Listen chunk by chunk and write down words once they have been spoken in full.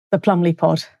the Plumley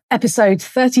Pod, episode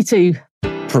 32.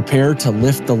 Prepare to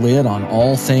lift the lid on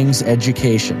all things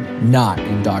education, not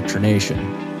indoctrination.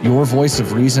 Your voice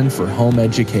of reason for home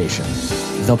education,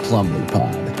 the Plumley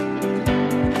Pod.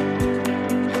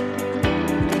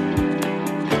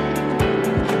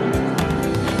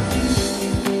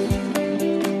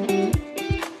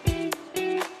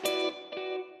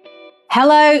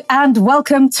 Hello and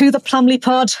welcome to the Plumley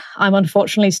Pod. I'm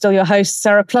unfortunately still your host,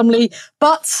 Sarah Plumley,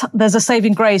 but there's a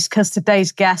saving grace because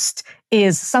today's guest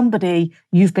is somebody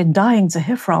you've been dying to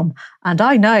hear from. And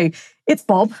I know it's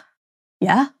Bob.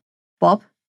 Yeah, Bob.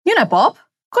 You know Bob.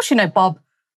 Of course you know Bob.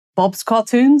 Bob's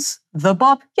Cartoons, the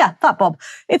Bob. Yeah, that Bob.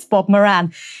 It's Bob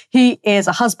Moran. He is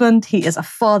a husband. He is a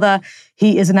father.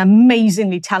 He is an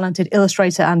amazingly talented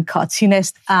illustrator and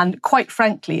cartoonist and, quite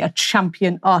frankly, a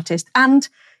champion artist. And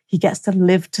he gets to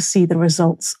live to see the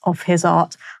results of his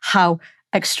art. How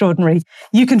extraordinary.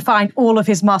 You can find all of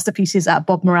his masterpieces at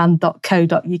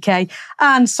bobmoran.co.uk.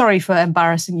 And sorry for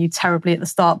embarrassing you terribly at the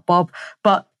start, Bob,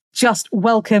 but just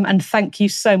welcome and thank you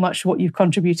so much for what you've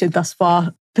contributed thus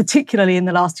far, particularly in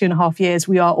the last 2.5 years.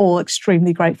 We are all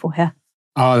extremely grateful here.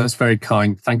 Oh, that's very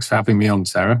kind. Thanks for having me on,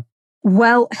 Sarah.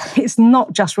 Well, it's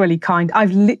not just really kind.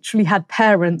 I've literally had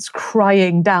parents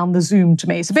crying down the Zoom to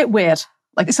me. It's a bit weird.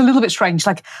 Like, it's a little bit strange,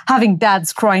 like having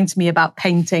dads crying to me about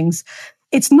paintings.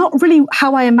 It's not really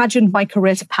how I imagined my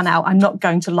career to pan out, I'm not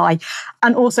going to lie.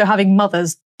 And also having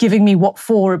mothers giving me what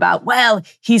for about, well,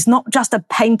 he's not just a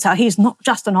painter, he's not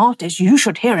just an artist, you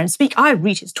should hear him speak. I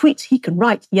read his tweets, he can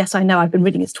write. Yes, I know, I've been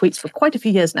reading his tweets for quite a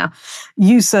few years now.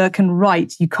 You, sir, can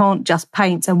write, you can't just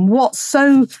paint. And what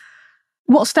stands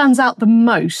out the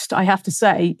most, I have to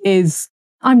say, is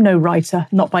I'm no writer,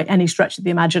 not by any stretch of the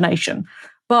imagination.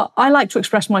 But I like to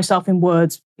express myself in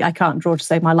words. I can't draw to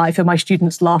save my life, and my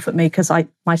students laugh at me because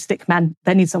my stick men,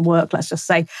 they need some work, let's just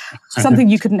say. Something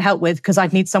you couldn't help with because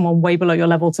I'd need someone way below your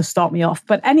level to start me off.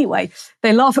 But anyway,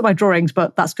 they laugh at my drawings,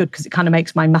 but that's good because it kind of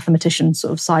makes my mathematician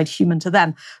sort of side human to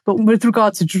them. But with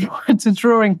regard to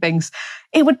drawing things,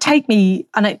 it would take me,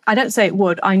 and I don't say it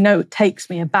would, I know it takes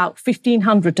me about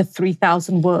 1,500 to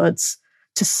 3,000 words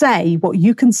to say what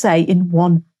you can say in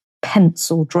one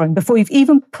pencil drawing. Before you've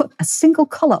even put a single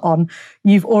colour on,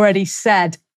 you've already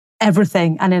said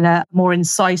everything and in a more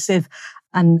incisive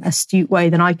and astute way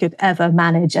than I could ever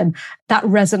manage. And that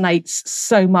resonates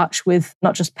so much with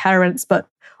not just parents, but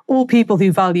all people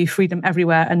who value freedom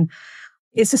everywhere. And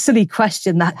it's a silly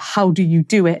question that how do you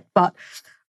do it? But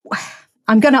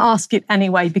I'm going to ask it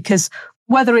anyway, because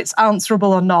whether it's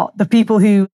answerable or not, the people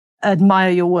who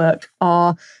admire your work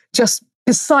are just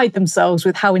beside themselves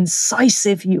with how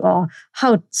incisive you are.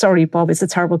 Sorry, Bob, it's a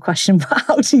terrible question, but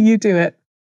how do you do it?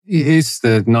 It is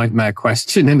the nightmare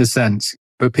question in a sense,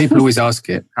 but people always ask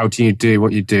it. How do you do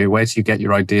what you do? Where do you get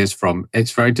your ideas from?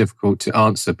 It's very difficult to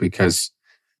answer because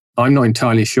I'm not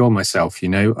entirely sure myself.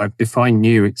 If I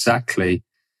knew exactly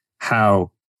how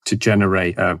to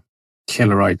generate a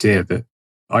killer idea, that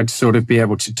I'd sort of be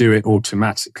able to do it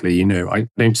automatically. I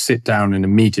don't sit down and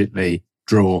immediately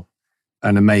draw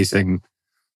an amazing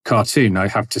cartoon. I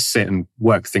have to sit and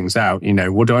work things out.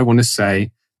 What do I want to say?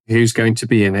 Who's going to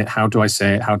be in it? How do I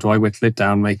say it? How do I whittle it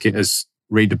down, make it as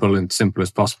readable and simple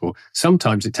as possible?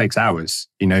 Sometimes it takes hours.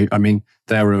 There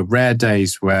are rare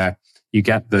days where you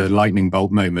get the lightning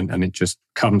bolt moment and it just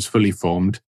comes fully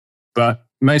formed. But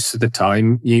most of the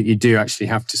time you do actually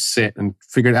have to sit and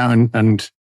figure it out. And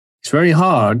it's very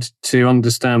hard to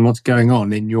understand what's going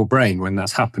on in your brain when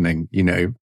that's happening.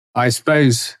 I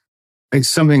suppose it's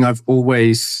something I've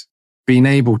always been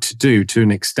able to do to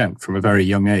an extent from a very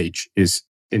young age, is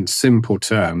in simple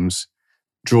terms,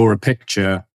 draw a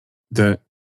picture that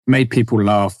made people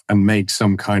laugh and made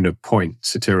some kind of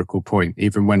satirical point.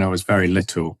 Even when I was very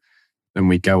little, and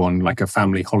we go on like a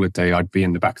family holiday, I'd be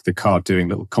in the back of the car doing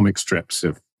little comic strips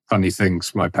of funny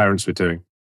things my parents were doing.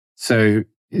 So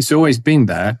it's always been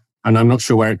there, and I'm not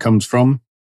sure where it comes from.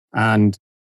 And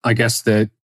I guess the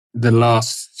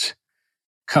last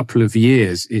couple of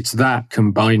years, it's that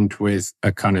combined with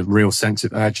a kind of real sense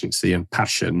of urgency and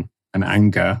passion and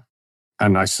anger.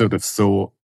 And I sort of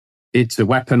thought, it's a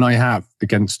weapon I have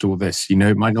against all this.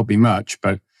 It might not be much,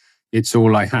 but it's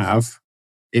all I have.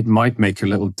 It might make a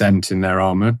little dent in their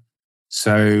armor.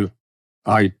 So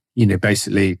I,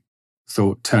 basically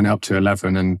thought turn it up to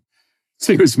 11 and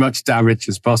do as much damage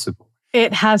as possible.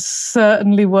 It has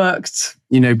certainly worked.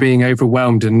 Being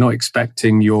overwhelmed and not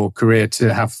expecting your career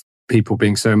to have people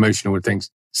being so emotional with things.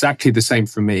 Exactly the same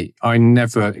for me. I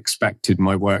never expected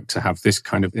my work to have this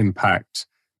kind of impact.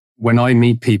 When I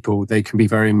meet people, they can be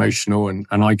very emotional and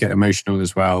I get emotional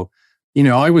as well.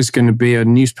 I was going to be a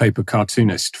newspaper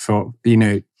cartoonist for,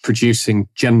 producing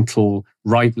gentle,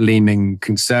 right-leaning,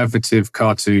 conservative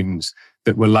cartoons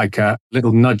that were like a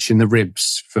little nudge in the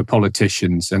ribs for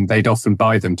politicians, and they'd often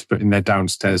buy them to put in their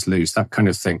downstairs loos, that kind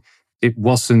of thing. It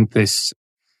wasn't this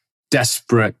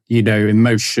desperate,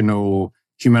 emotional,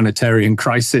 humanitarian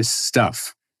crisis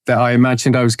stuff that I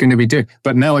imagined I was going to be doing.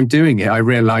 But now I'm doing it. I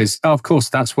realize, of course,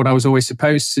 that's what I was always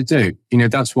supposed to do.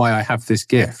 That's why I have this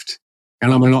gift.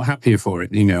 And I'm a lot happier for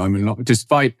it.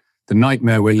 Despite the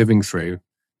nightmare we're living through,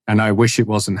 and I wish it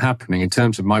wasn't happening in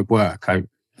terms of my work, I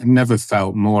never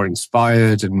felt more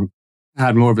inspired and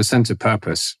had more of a sense of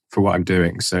purpose for what I'm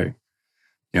doing. So,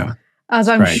 yeah. As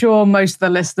I'm sure most of the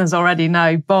listeners already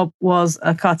know, Bob was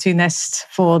a cartoonist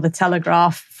for The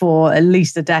Telegraph for at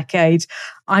least a decade.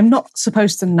 I'm not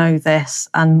supposed to know this,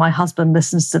 and my husband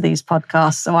listens to these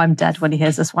podcasts, so I'm dead when he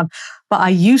hears this one. But I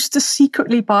used to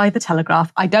secretly buy The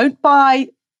Telegraph. I don't buy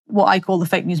what I call the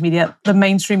fake news media, the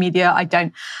mainstream media. I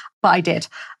don't, but I did.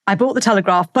 I bought The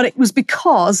Telegraph, but it was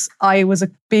because I was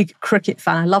a big cricket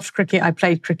fan. I loved cricket. I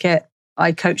played cricket.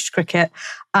 I coached cricket,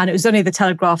 and it was only the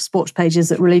Telegraph sports pages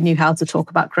that really knew how to talk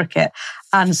about cricket.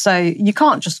 And so you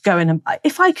can't just go in and,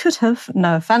 if I could have,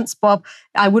 no offense, Bob,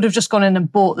 I would have just gone in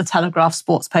and bought the Telegraph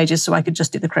sports pages so I could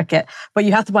just do the cricket. But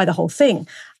you have to buy the whole thing.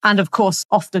 And of course,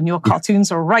 often your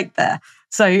cartoons are right there.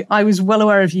 So I was well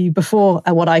aware of you before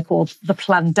what I called the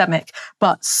pandemic.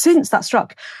 But since that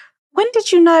struck, when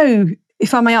did you know,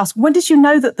 if I may ask, when did you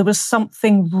know that there was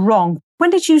something wrong? When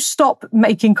did you stop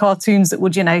making cartoons that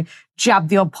would, jab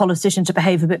the odd politician to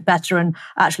behave a bit better and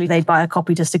actually they'd buy a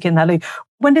copy to stick in their loo?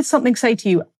 When did something say to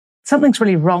you, something's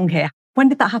really wrong here? When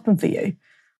did that happen for you?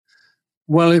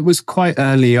 Well, it was quite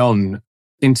early on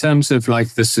in terms of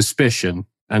like the suspicion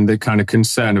and the kind of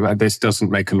concern about this doesn't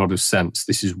make a lot of sense.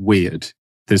 This is weird.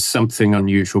 There's something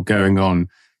unusual going on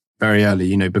very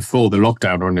early, before the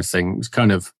lockdown or anything. It was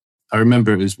kind of, I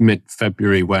remember it was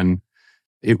mid-February when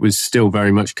it was still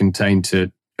very much contained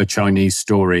to a Chinese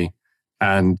story.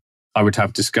 And I would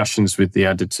have discussions with the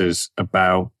editors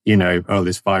about,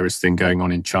 this virus thing going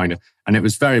on in China. And it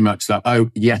was very much like,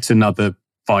 yet another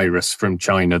virus from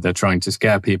China they're trying to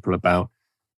scare people about.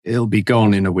 It'll be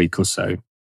gone in a week or so.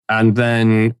 And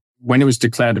then when it was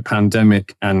declared a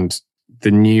pandemic and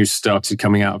the news started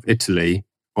coming out of Italy,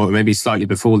 or maybe slightly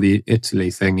before the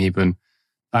Italy thing even,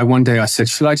 one day I said,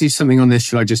 shall I do something on this?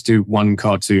 Shall I just do one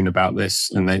cartoon about this?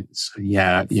 And they said,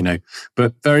 yeah,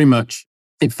 but very much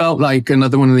it felt like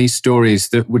another one of these stories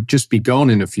that would just be gone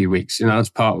in a few weeks. That's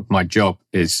part of my job,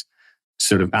 is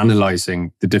sort of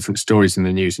analyzing the different stories in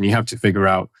the news. And you have to figure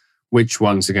out which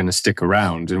ones are going to stick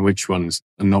around and which ones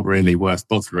are not really worth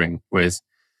bothering with.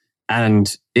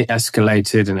 And it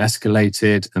escalated and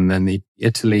escalated. And then the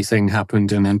Italy thing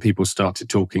happened. And then people started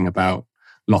talking about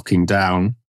locking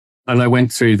down. And I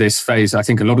went through this phase, I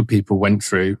think a lot of people went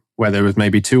through, where there was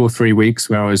maybe 2 or 3 weeks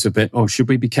where I was a bit, should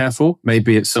we be careful?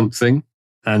 Maybe it's something.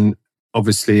 And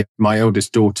obviously, my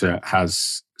eldest daughter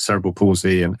has cerebral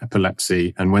palsy and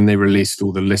epilepsy. And when they released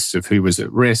all the lists of who was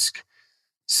at risk,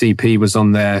 CP was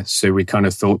on there. So we kind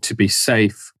of thought, to be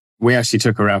safe, we actually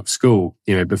took her out of school,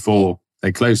 before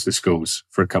they closed the schools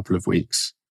for a couple of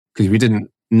weeks, because we didn't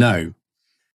know.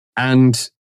 And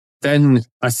then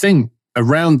I think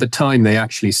around the time they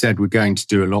actually said we're going to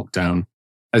do a lockdown,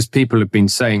 as people have been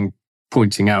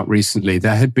pointing out recently,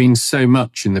 there had been so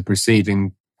much in the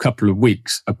preceding couple of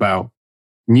weeks about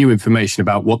new information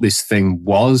about what this thing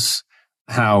was,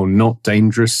 how not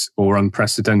dangerous or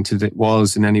unprecedented it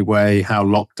was in any way, how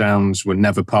lockdowns were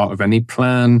never part of any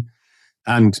plan.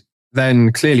 And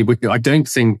then clearly, I don't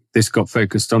think this got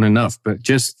focused on enough, but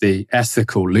just the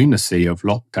ethical lunacy of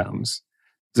lockdowns,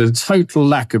 the total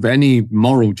lack of any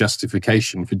moral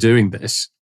justification for doing this.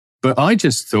 But I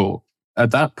just thought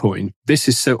at that point, this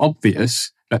is so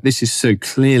obvious, that this is so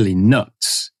clearly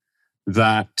nuts,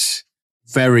 that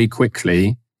very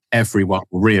quickly everyone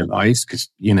will realize, because,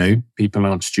 people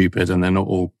aren't stupid and they're not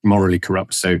all morally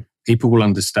corrupt. So people will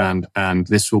understand, and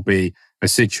this will be a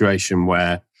situation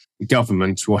where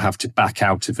governments will have to back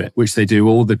out of it, which they do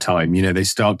all the time. They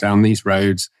start down these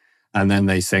roads and then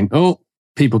they think,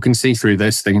 people can see through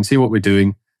this. They can see what we're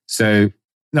doing. So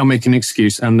they'll make an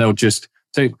excuse and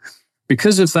so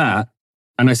because of that,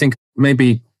 and I think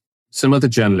maybe some other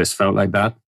journalists felt like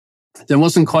that, there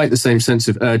wasn't quite the same sense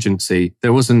of urgency.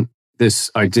 There wasn't this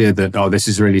idea that, this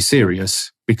is really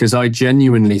serious, because I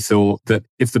genuinely thought that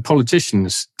if the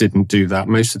politicians didn't do that,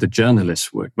 most of the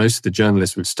journalists would. Most of the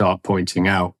journalists would start pointing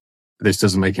out, this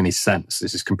doesn't make any sense.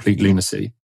 This is complete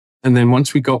lunacy. And then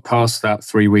once we got past that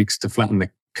 3 weeks to flatten the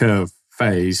curve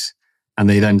phase, and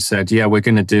they then said, yeah, we're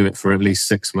going to do it for at least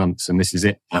 6 months, and this is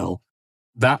it now.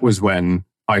 That was when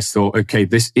I thought, okay,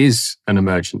 this is an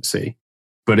emergency.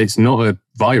 but it's not a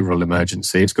viral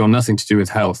emergency. It's got nothing to do with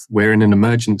health. We're in an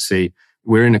emergency.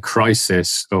 We're in a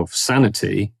crisis of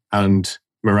sanity and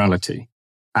morality.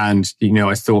 And,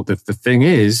 I thought that the thing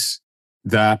is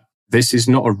that this is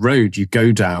not a road you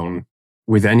go down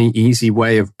with any easy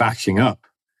way of backing up.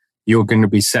 You're going to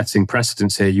be setting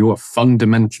precedents here. You are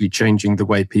fundamentally changing the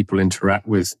way people interact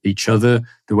with each other,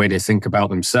 the way they think about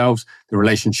themselves, the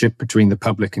relationship between the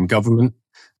public and government,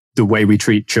 the way we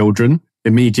treat children.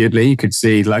 Immediately, you could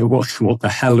see like, what the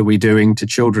hell are we doing to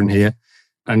children here?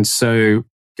 And so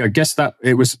I guess that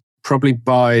it was probably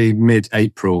by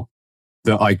mid-April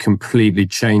that I completely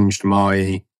changed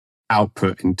my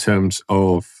output in terms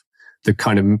of the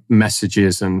kind of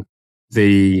messages and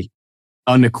the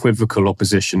unequivocal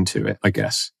opposition to it, I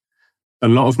guess. A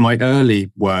lot of my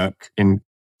early work in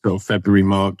sort of February,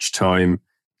 March time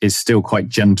is still quite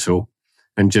gentle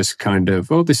and just kind of,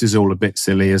 this is all a bit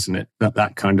silly, isn't it?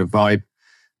 That kind of vibe.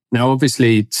 Now,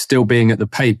 obviously, still being at the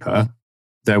paper,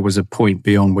 there was a point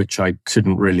beyond which I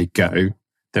couldn't really go.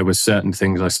 There were certain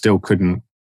things I still couldn't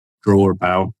draw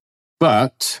about.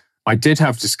 But I did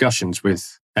have discussions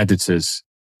with editors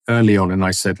early on, and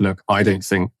I said, look, I don't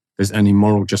think there's any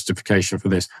moral justification for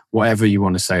this. Whatever you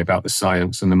want to say about the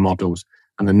science and the models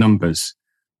and the numbers,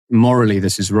 morally,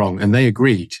 this is wrong. And they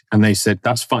agreed. And they said,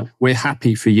 that's fine. We're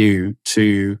happy for you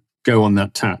to go on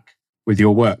that tack with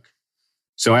your work.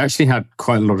 So I actually had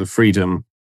quite a lot of freedom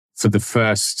for the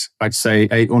first, I'd say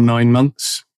 8 or 9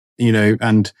 months,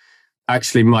 and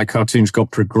actually my cartoons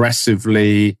got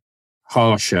progressively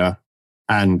harsher.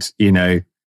 And,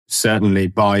 certainly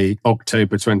by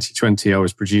October 2020, I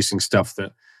was producing stuff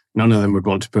that none of them would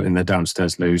want to put in their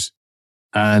downstairs loos.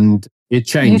 And it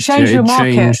changed. You changed your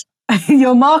market.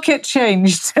 Your market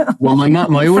changed. Well,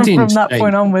 my audience... from that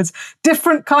point onwards.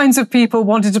 Different kinds of people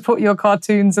wanted to put your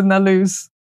cartoons in their loos.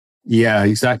 Yeah,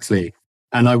 exactly.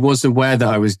 And I was aware that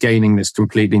I was gaining this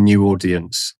completely new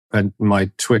audience. And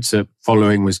my Twitter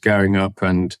following was going up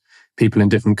and people in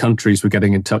different countries were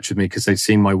getting in touch with me because they'd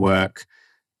seen my work.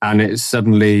 And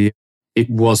it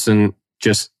wasn't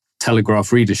just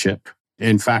Telegraph readership.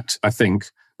 In fact, I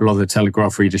think a lot of the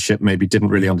Telegraph readership maybe didn't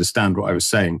really understand what I was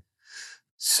saying.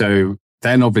 So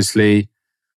then obviously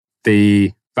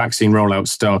the vaccine rollout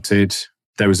started.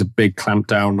 There was a big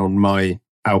clampdown on my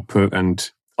output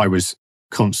and I was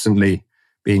constantly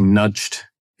being nudged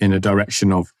in a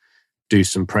direction of do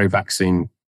some pro-vaccine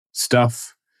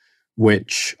stuff,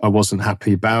 which I wasn't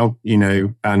happy about,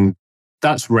 and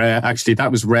that's rare. Actually,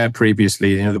 that was rare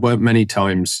previously. There weren't many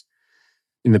times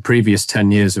in the previous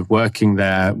 10 years of working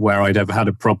there where I'd ever had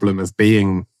a problem of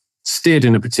being steered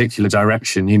in a particular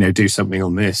direction, do something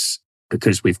on this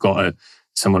because we've got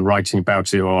someone writing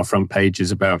about it or our front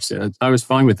pages about it. I was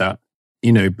fine with that,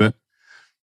 but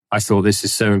I thought this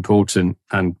is so important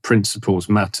and principles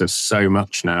matter so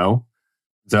much now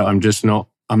that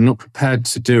I'm not prepared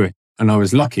to do it. And I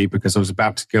was lucky because I was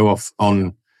about to go off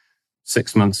on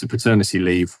 6 months of paternity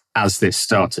leave as this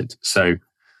started. So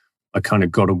I kind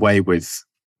of got away with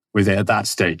it at that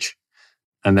stage.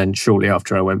 And then shortly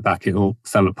after I went back, it all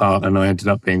fell apart and I ended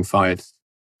up being fired.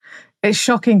 It's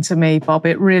shocking to me, Bob.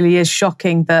 It really is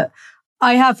shocking that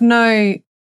I have no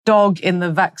dog in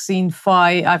the vaccine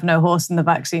fight. I have no horse in the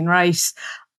vaccine race.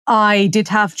 I did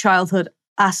have childhood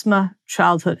asthma,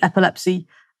 childhood epilepsy,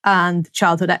 and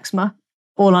childhood eczema,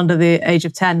 all under the age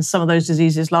of 10. Some of those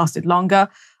diseases lasted longer.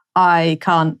 I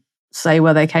can't say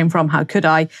where they came from. How could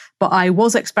I? But I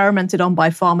was experimented on by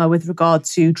pharma with regard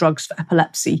to drugs for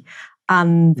epilepsy.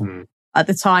 And at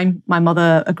the time, my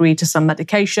mother agreed to some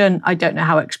medication. I don't know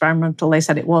how experimental they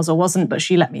said it was or wasn't, but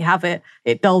she let me have it.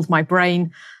 It dulled my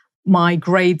brain. My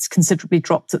grades considerably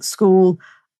dropped at school.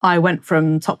 I went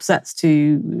from top sets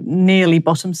to nearly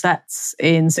bottom sets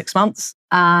in 6 months.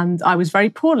 And I was very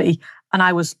poorly. And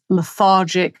I was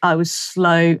lethargic. I was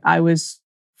slow. I was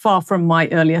far from my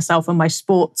earlier self, and my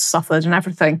sports suffered and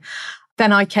everything.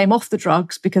 Then I came off the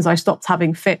drugs because I stopped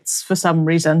having fits for some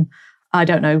reason. I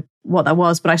don't know what that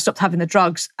was, but I stopped having the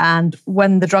drugs. And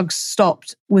when the drugs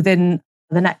stopped within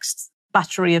the next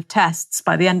battery of tests,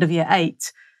 by the end of year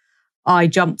 8, I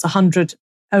jumped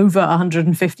over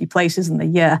 150 places in the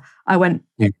year. I went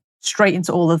straight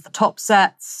into all of the top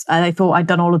sets. They thought I'd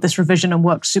done all of this revision and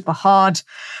worked super hard.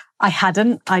 I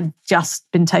hadn't. I'd just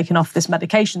been taken off this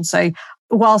medication. So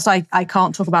whilst I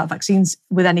can't talk about vaccines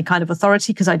with any kind of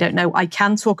authority because I don't know, I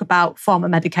can talk about pharma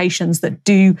medications that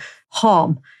do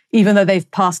harm, even though they've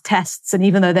passed tests and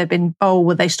even though they've been,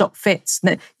 they stop fits.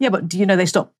 Yeah, but do you know they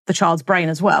stop the child's brain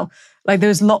as well? Like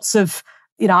there's lots of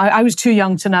I was too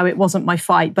young to know it wasn't my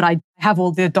fight, but I have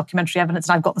all the documentary evidence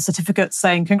and I've got the certificate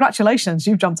saying, congratulations,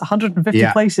 you've jumped 150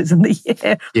 places in the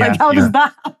year. How does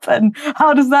that happen?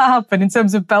 How does that happen in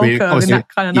terms of bell curve in that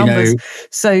kind of numbers?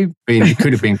 It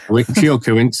could have been pure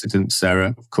coincidence,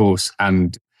 Sarah, of course.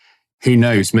 And who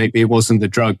knows, maybe it wasn't the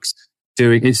drugs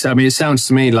doing it. I mean, it sounds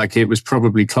to me like it was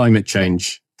probably climate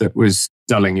change that was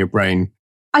dulling your brain.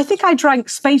 I think I drank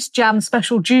Space Jam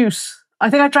special juice.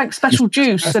 And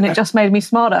it just made me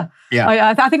smarter.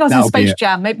 Yeah. I think I was in Space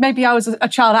Jam. Maybe I was a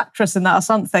child actress in that or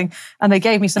something. And they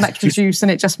gave me some extra juice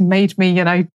and it just made me,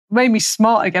 made me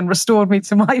smart again, restored me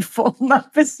to my former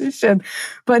position.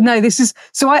 But no,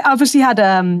 so I obviously had,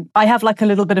 I have like a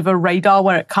little bit of a radar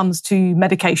where it comes to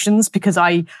medications because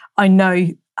I know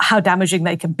how damaging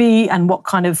they can be and what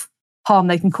kind of harm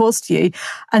they can cause to you.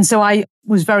 And so I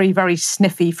was very, very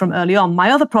sniffy from early on.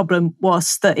 My other problem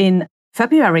was that in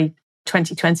February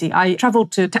 2020, I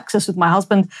traveled to Texas with my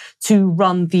husband to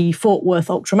run the Fort Worth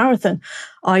Ultramarathon.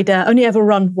 I'd only ever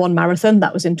run one marathon.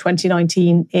 That was in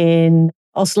 2019 in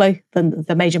Oslo,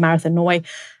 the major marathon in Norway.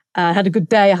 I had a good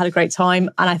day. I had a great time.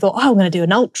 And I thought, I'm going to do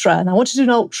an ultra. And I wanted to do an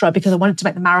ultra because I wanted to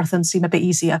make the marathon seem a bit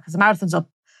easier because the marathons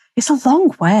it's a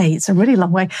long way. It's a really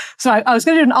long way. So I was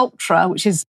going to do an ultra,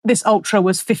 this ultra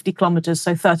was 50 kilometers,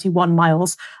 so 31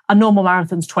 miles. A normal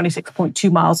marathon's 26.2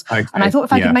 miles. Okay. And I thought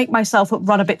if I could make myself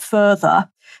run a bit further,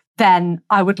 then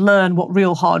I would learn what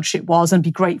real hardship was and be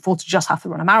grateful to just have to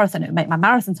run a marathon. It would make my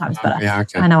marathon times better. Yeah,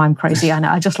 okay. I know I'm crazy. I know.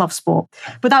 I just love sport.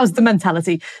 But that was the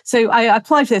mentality. So I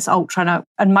applied for this ultra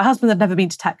and my husband had never been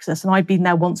to Texas and I'd been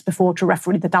there once before to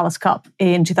referee the Dallas Cup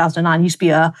in 2009. It used to be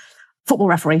a football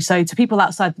referee. So to people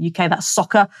outside the UK, that's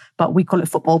soccer, but we call it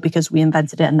football because we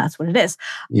invented it and that's what it is.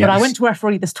 Yes. But I went to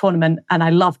referee this tournament and I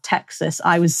loved Texas.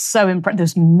 I was so impressed.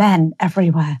 There's men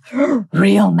everywhere,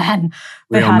 real men.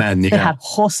 They had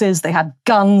horses, they had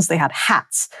guns, they had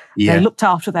hats. Yeah. They looked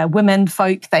after their women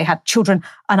folk, they had children.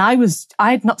 And I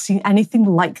had not seen anything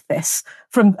like this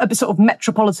from a bit sort of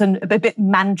metropolitan, a bit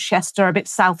Manchester, a bit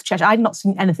South Cheshire. I had not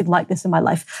seen anything like this in my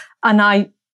life. And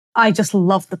I just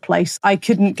loved the place. I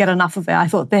couldn't get enough of it. I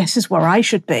thought, this is where I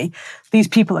should be. These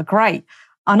people are great.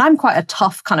 And I'm quite a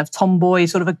tough kind of tomboy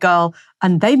sort of a girl.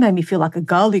 And they made me feel like a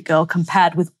girly girl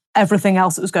compared with everything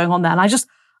else that was going on there. And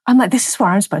I'm like, this is where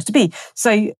I'm supposed to be.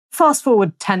 So fast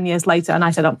forward 10 years later. And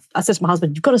I said to my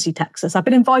husband, you've got to see Texas. I've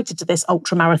been invited to this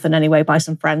ultra marathon anyway by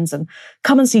some friends and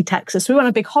come and see Texas. We went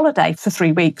on a big holiday for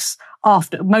 3 weeks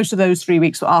after. Most of those 3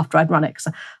 weeks were after I'd run it because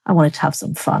I wanted to have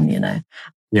some fun,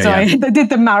 Yeah, so I did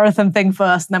the marathon thing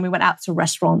first and then we went out to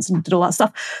restaurants and did all that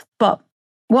stuff. But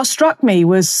what struck me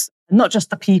was not just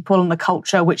the people and the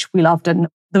culture, which we loved. And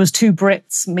there was 2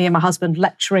 Brits, me and my husband,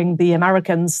 lecturing the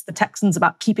Americans, the Texans,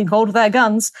 about keeping hold of their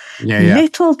guns.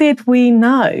 Little did we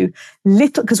know,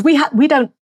 because we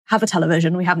don't have a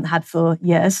television. We haven't had for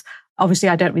years. Obviously,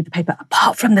 I don't read the paper,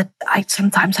 apart from I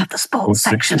sometimes have the sports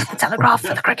section of the Telegraph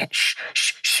for the cricket. Shh,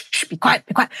 shh, shh, shh, be quiet,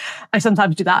 be quiet. I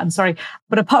sometimes do that, I'm sorry.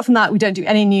 But apart from that, we don't do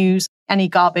any news, any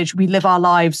garbage. We live our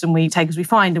lives and we take as we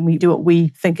find and we do what we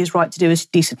think is right to do as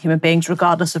decent human beings,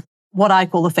 regardless of what I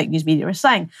call the fake news media is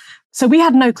saying. So we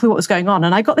had no clue what was going on.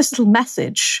 And I got this little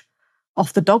message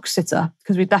off the dog sitter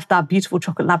because we'd left our beautiful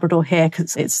chocolate Labrador here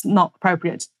because it's not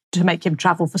appropriate to make him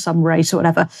travel for some race or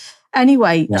whatever.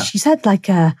 Anyway, she said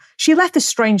she left this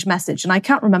strange message and I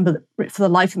can't remember it for the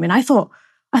life of me. And I thought,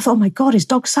 oh my God, is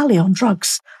dog Sally on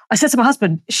drugs? I said to my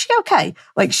husband, is she okay?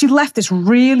 She left this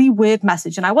really weird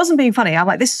message and I wasn't being funny. I'm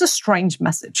like, this is a strange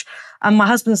message. And my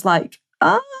husband's like,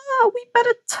 we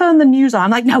better turn the news on.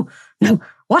 I'm like, no,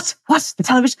 what? The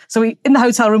television? So in the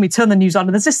hotel room, we turn the news on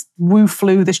and there's this Wu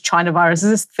flu, this China virus,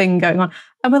 there's this thing going on.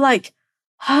 And we're like,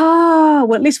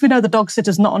 well, at least we know the dog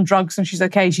sitter's not on drugs and she's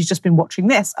okay. She's just been watching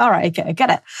this. All right, okay, I get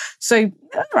it. So,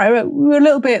 all right, we're a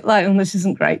little bit like, this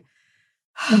isn't great.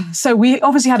 So we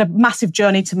obviously had a massive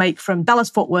journey to make from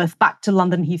Dallas-Fort Worth back to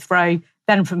London Heathrow,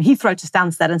 then from Heathrow to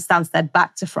Stansted and Stansted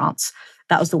back to France.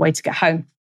 That was the way to get home.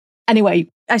 Anyway,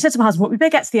 I said to my husband, we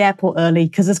better get to the airport early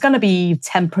because there's going to be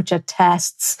temperature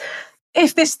tests.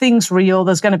 If this thing's real,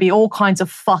 there's going to be all kinds of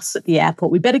fuss at the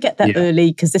airport. We better get there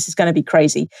early because this is going to be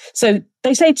crazy. So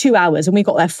they say 2 hours and we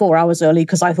got there 4 hours early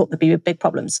because I thought there'd be big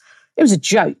problems. It was a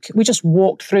joke. We just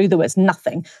walked through. There was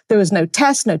nothing. There was no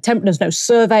tests, no temperature, there was no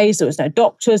surveys, there was no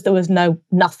doctors, there was no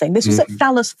nothing. This was at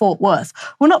Dallas-Fort Worth.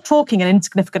 We're not talking an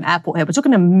insignificant airport here. We're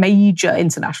talking a major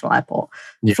international airport,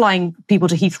 flying people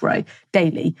to Heathrow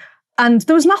daily. And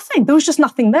there was nothing. There was just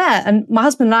nothing there. And my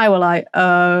husband and I were like,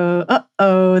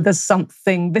 there's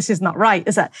something. This is not right,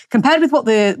 is it? Compared with what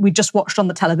we just watched on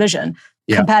the television,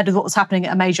 compared with what was happening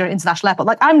at a major international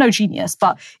airport. I'm no genius,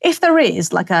 but if there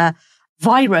is a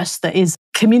virus that is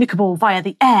communicable via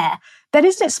the air, then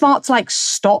isn't it smart to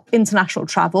stop international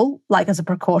travel, as a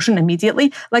precaution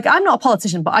immediately? I'm not a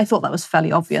politician, but I thought that was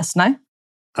fairly obvious, no?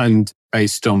 And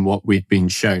based on what we'd been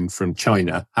shown from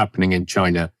China, happening in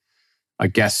China, I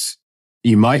guess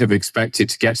you might have expected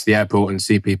to get to the airport and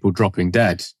see people dropping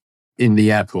dead in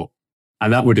the airport.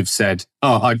 And that would have said,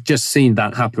 oh, I've just seen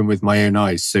that happen with my own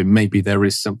eyes, so maybe there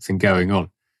is something going on.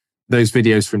 Those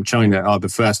videos from China are the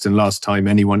first and last time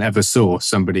anyone ever saw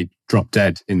somebody drop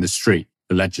dead in the street,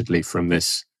 allegedly from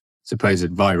this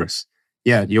supposed virus.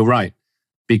 Yeah, you're right.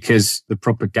 Because the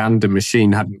propaganda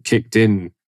machine hadn't kicked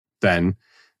in then.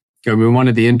 I mean, one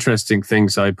of the interesting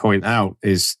things I point out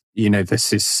is,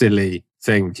 this silly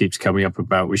thing keeps coming up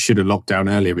about we should have locked down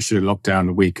earlier. We should have locked down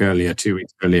a week earlier, 2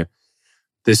 weeks earlier.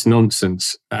 This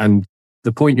nonsense. And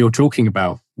the point you're talking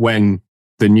about when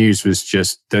the news was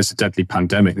just, there's a deadly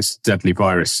pandemic, this deadly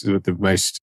virus, the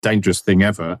most dangerous thing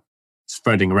ever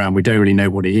spreading around. We don't really know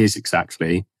what it is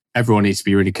exactly. Everyone needs to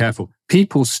be really careful.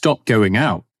 People stop going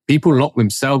out. People lock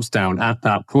themselves down at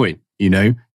that point.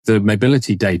 The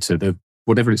mobility data, the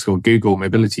whatever it's called, Google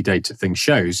mobility data thing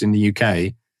shows in the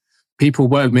UK, people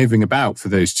weren't moving about for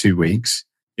those 2 weeks.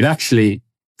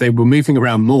 They were moving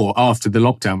around more after the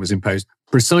lockdown was imposed,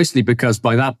 precisely because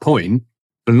by that point,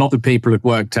 a lot of people had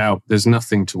worked out there's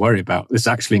nothing to worry about. There's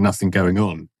actually nothing going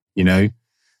on,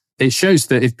 It shows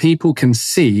that if people can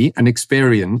see and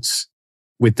experience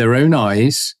with their own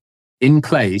eyes in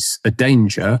place a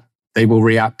danger, they will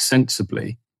react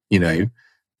sensibly,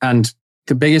 And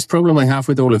the biggest problem I have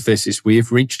with all of this is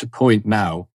we've reached a point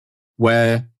now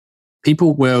where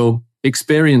people will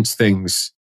experience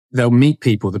things. They'll meet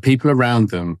people, the people around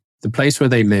them, the place where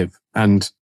they live,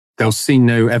 and they'll see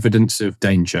no evidence of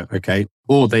danger, okay?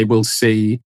 Or they will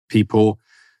see people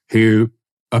who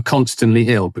are constantly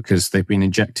ill because they've been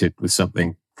injected with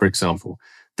something, for example.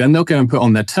 Then they'll go and put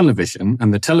on their television,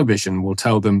 and the television will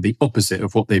tell them the opposite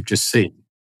of what they've just seen.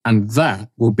 And that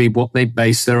will be what they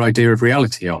base their idea of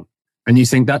reality on. And you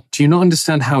think that, do you not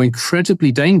understand how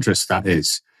incredibly dangerous that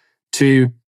is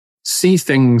to see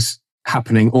things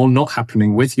happening or not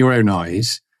happening with your own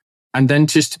eyes, and then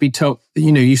just to be told,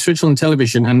 you switch on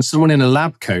television and someone in a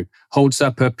lab coat holds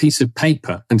up a piece of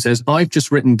paper and says, I've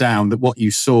just written down that what you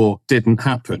saw didn't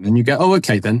happen. And you go, oh,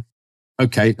 okay, then.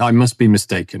 Okay, I must be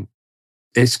mistaken.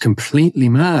 It's completely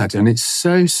mad. And it's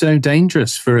so, so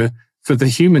dangerous for the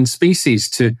human species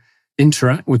to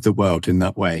interact with the world in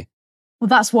that way. Well,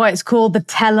 that's why it's called the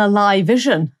tell-a-lie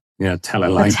vision. Yeah,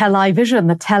 tell-a-lie. The tell-a-lie vision,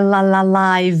 the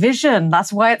tell-a-lie vision.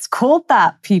 That's why it's called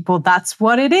that, people. That's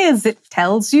what it is. It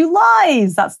tells you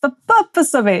lies. That's the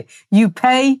purpose of it. You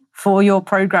pay for your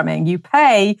programming. You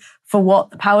pay for what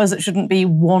the powers that shouldn't be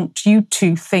want you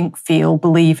to think, feel,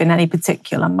 believe in any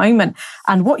particular moment.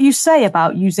 And what you say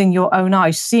about using your own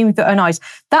eyes, seeing with your own eyes,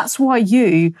 that's why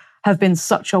you have been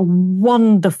such a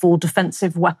wonderful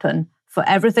defensive weapon for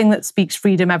everything that speaks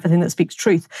freedom, everything that speaks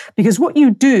truth. Because what you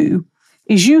do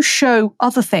is you show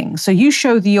other things. So you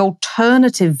show the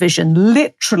alternative vision,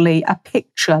 literally a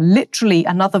picture, literally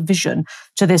another vision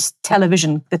to this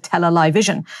television, the tell-a-lie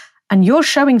vision. And you're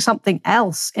showing something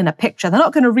else in a picture. They're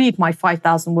not going to read my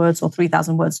 5,000 words or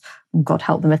 3,000 words. God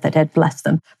help them if they're dead, bless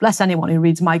them. Bless anyone who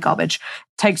reads my garbage.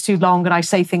 It takes too long and I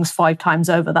say things 5 times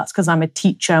over. That's because I'm a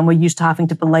teacher and we're used to having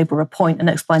to belabor a point and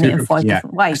explain it in 5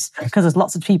 different ways. Because there's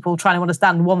lots of people trying to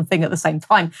understand one thing at the same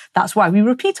time. That's why we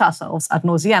repeat ourselves ad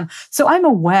nauseam. So I'm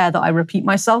aware that I repeat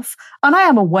myself and I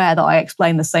am aware that I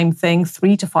explain the same thing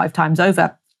 3 to 5 times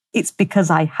over. It's because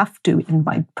I have to in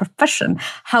my profession.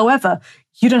 However,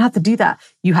 you don't have to do that.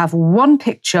 You have one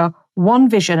picture, one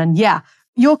vision, and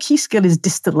your key skill is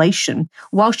distillation.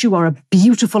 Whilst you are a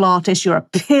beautiful artist, you're a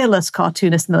peerless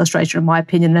cartoonist and illustrator, in my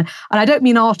opinion. And I don't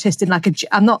mean artist in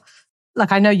I'm not,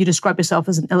 I know you describe yourself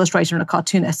as an illustrator and a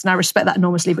cartoonist, and I respect that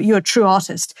enormously, but you're a true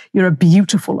artist. You're a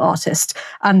beautiful artist,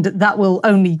 and that will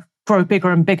only grow bigger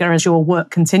and bigger as your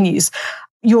work continues.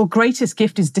 Your greatest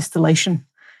gift is distillation.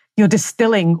 You're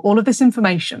distilling all of this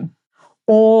information,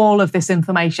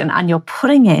 and you're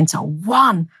putting it into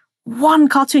one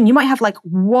cartoon. You might have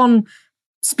one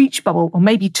speech bubble, or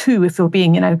maybe 2 if you're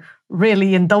being,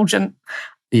 really indulgent.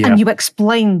 Yeah. And you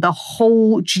explain the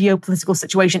whole geopolitical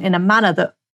situation in a manner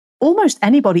that almost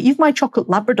anybody, even my chocolate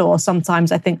Labrador,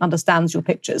 sometimes I think understands your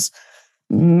pictures.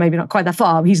 Maybe not quite that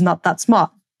far. He's not that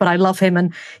smart, but I love him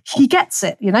and he gets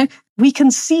it, We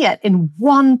can see it in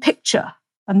one picture.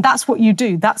 And that's what you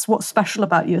do. That's what's special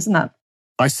about you, isn't it?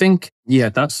 I think,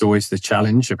 that's always the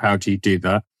challenge of how do you do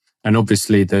that? And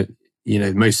obviously the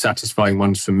most satisfying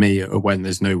ones for me are when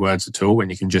there's no words at all, when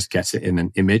you can just get it in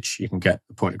an image. You can get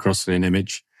the point across in an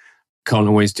image. Can't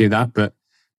always do that, but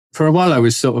For a while, I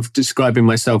was sort of describing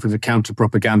myself as a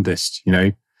counter-propagandist,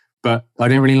 but I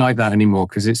don't really like that anymore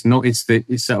because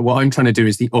what I'm trying to do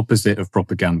is the opposite of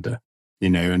propaganda,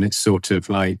 and it's sort of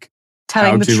like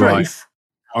telling the truth.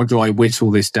 How do I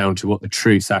whittle this down to what the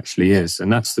truth actually is?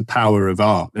 And that's the power of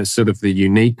art. That's sort of the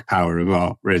unique power of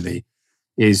art, really,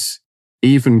 is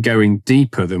even going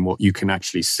deeper than what you can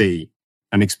actually see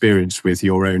and experience with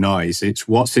your own eyes. It's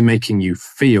what's it making you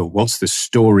feel? What's the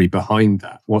story behind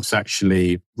that? What's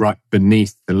actually right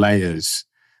beneath the layers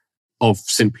of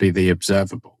simply the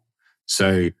observable?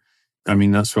 So, I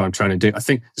mean, that's what I'm trying to do. I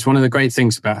think it's one of the great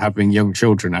things about having young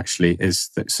children, actually, is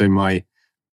that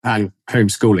and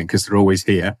homeschooling, because they're always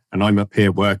here and I'm up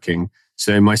here working.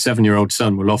 So my 7-year-old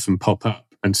son will often pop up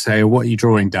and say, "What are you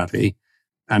drawing, Daddy?"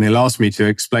 And he'll ask me to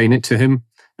explain it to him.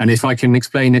 And if I can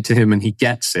explain it to him and he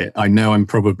gets it, I know I'm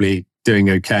probably doing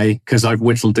okay because I've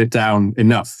whittled it down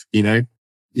enough,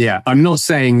 Yeah, I'm not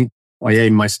saying I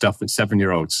aim my stuff at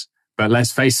 7-year-olds, but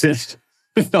let's face it,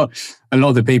 a lot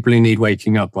of the people who need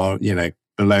waking up are,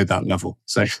 below that level.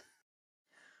 So...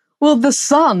 Well, The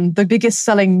Sun, the biggest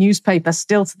selling newspaper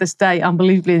still to this day,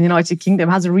 unbelievably in the United Kingdom,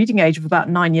 has a reading age of about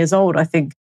 9 years old, I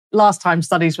think, last time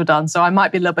studies were done. So I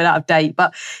might be a little bit out of date.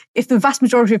 But if the vast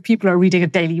majority of people are reading a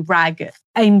daily rag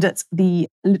aimed at the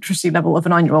literacy level of a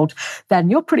 9-year-old,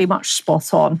 then you're pretty much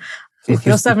spot on. If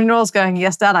your 7-year-old's going,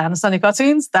 "Yes, Dad, I understand your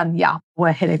cartoons," then yeah,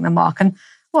 we're hitting the mark. And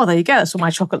well, there you go. So my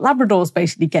chocolate Labrador's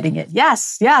basically getting it.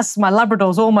 Yes, my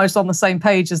Labrador's almost on the same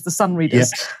page as the Sun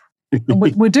readers. Yeah.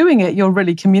 We're doing it. You're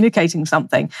really communicating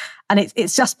something, and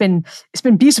it's been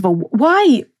beautiful.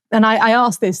 Why? And I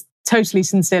ask this totally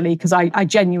sincerely because I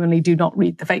genuinely do not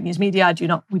read the fake news media.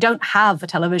 We don't have a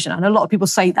television. I know a lot of people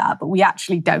say that, but we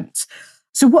actually don't.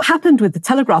 So what happened with the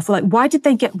Telegraph? Like, why did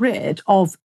they get rid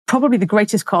of probably the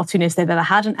greatest cartoonist they've ever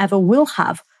had and ever will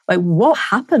have? Like, what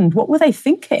happened? What were they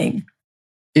thinking?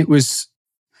 It was,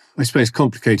 I suppose,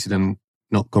 complicated and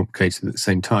not complicated at the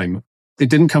same time. It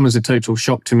didn't come as a total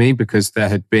shock to me because there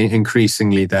had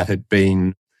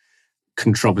been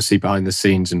controversy behind the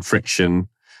scenes and friction.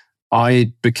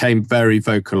 I became very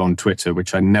vocal on Twitter,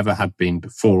 which I never had been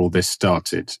before all this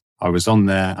started. I was on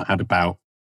there, I had about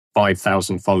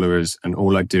 5,000 followers, and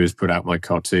all I do is put out my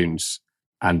cartoons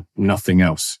and nothing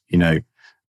else,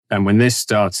 And when this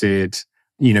started,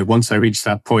 once I reached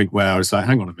that point where I was like,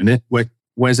 hang on a minute,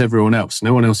 where's everyone else?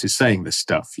 No one else is saying this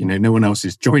stuff, no one else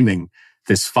is joining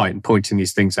this fight and pointing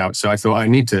these things out. So I thought I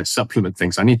need to supplement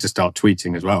things. I need to start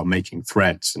tweeting as well, making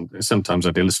threads. And sometimes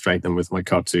I'd illustrate them with my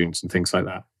cartoons and things like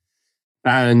that.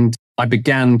 And I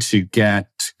began to get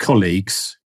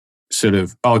colleagues sort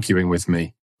of arguing with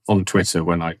me on Twitter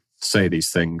when I say these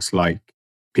things like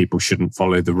people shouldn't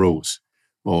follow the rules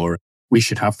or we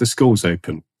should have the schools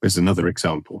open is another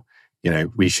example.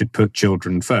 We should put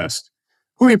children first.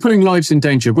 Or you're putting lives in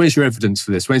danger. Where's your evidence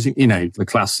for this? Where's, the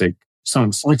classic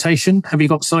citation? Have you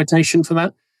got citation for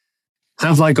that?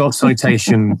 Have I got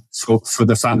citation for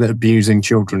the fact that abusing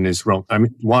children is wrong? I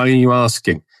mean, why are you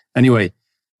asking? Anyway,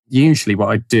 usually what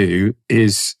I do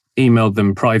is email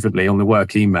them privately on the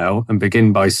work email and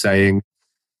begin by saying,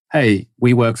 "Hey,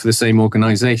 we work for the same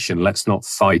organization. Let's not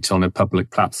fight on a public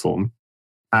platform."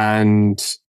 And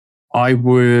I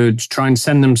would try and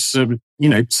send them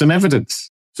some evidence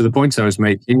to the points I was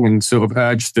making and sort of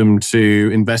urge them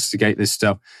to investigate this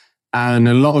stuff. And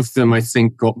a lot of them, I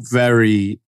think, got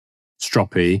very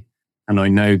stroppy. And I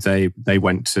know they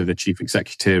went to the chief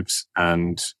executives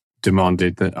and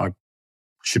demanded that I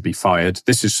should be fired.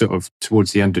 This is sort of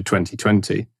towards the end of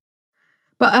 2020.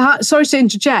 But sorry to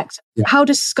interject. Yeah. How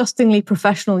disgustingly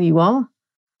professional you are.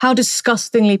 How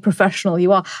disgustingly professional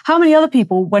you are. How many other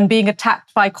people, when being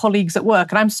attacked by colleagues at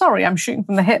work, and I'm sorry, I'm shooting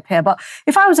from the hip here, but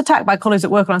if I was attacked by colleagues at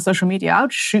work on social media, I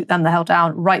would shoot them the hell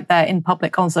down right there in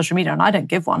public on social media, and I don't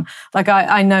give one. Like,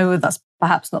 I know that's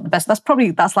perhaps not the best.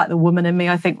 That's like the woman in me,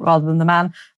 I think, rather than the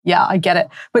man. Yeah, I get it.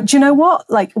 But do you know what?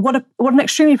 Like, what an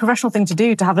extremely professional thing to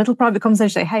do, to have a little private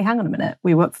conversation, say, "Hey, hang on a minute,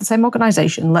 we work for the same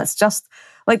organization. Let's just,"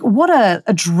 like, what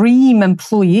a dream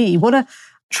employee. What a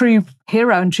true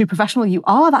hero and true professional you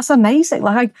are. That's amazing.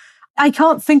 Like, I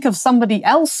can't think of somebody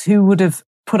else who would have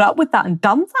put up with that and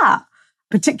done that,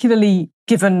 particularly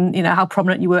given, how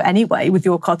prominent you were anyway with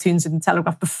your cartoons in the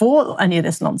Telegraph before any of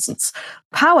this nonsense.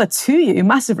 Power to you.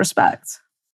 Massive respect.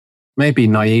 Maybe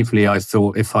naively, I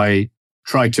thought if I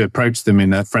tried to approach them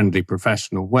in a friendly,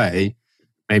 professional way,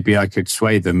 maybe I could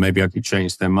sway them, maybe I could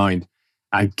change their mind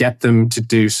and get them to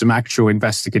do some actual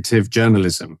investigative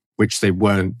journalism, which they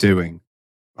weren't doing.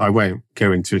 I won't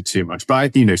go into it too much,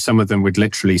 but some of them would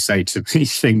literally say to me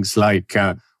things like,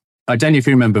 I don't know if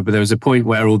you remember, but there was a point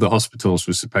where all the hospitals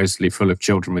were supposedly full of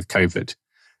children with COVID.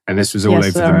 And this was all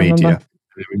over the media.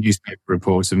 there were newspaper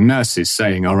reports of nurses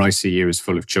saying our ICU is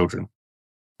full of children.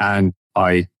 And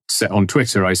I said on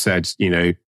Twitter, I said,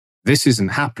 this isn't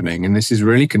happening. And this is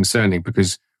really concerning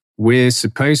because we're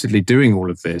supposedly doing all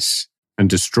of this and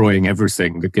destroying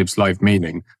everything that gives life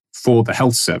meaning for the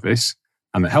health service.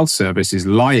 And the health service is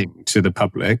lying to the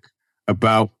public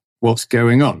about what's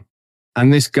going on.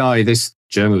 And this guy, this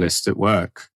journalist at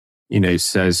work,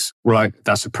 says, well,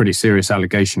 that's a pretty serious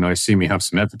allegation. I assume you have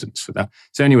some evidence for that.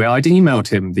 So anyway, I'd emailed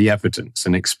him the evidence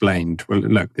and explained, well,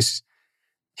 look,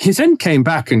 he then came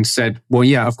back and said, well,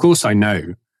 yeah, of course I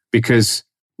know, because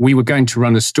we were going to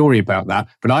run a story about that.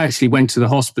 But I actually went to the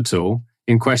hospital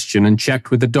in question and checked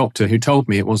with the doctor who told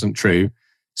me it wasn't true.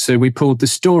 So we pulled the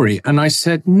story. And I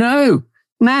said, no,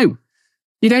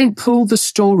 you don't pull the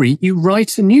story. You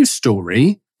write a new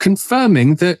story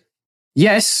confirming that,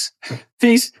 yes,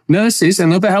 these nurses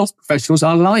and other health professionals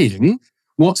are lying.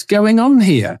 What's going on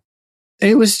here?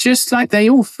 It was just like they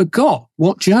all forgot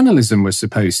what journalism was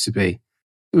supposed to be.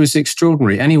 It was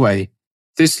extraordinary. Anyway,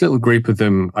 this little group of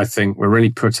them, I think, were really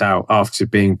put out after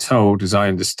being told, as I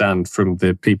understand from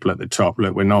the people at the top,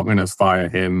 look, we're not going to fire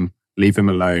him, leave him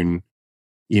alone.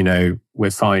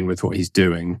 We're fine with what he's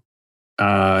doing.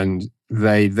 And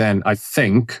they then, I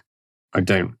think, I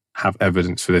don't have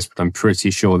evidence for this, but I'm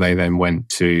pretty sure they then went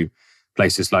to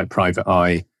places like Private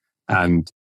Eye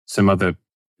and some other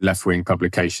left-wing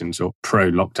publications or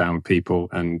pro-lockdown people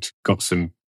and got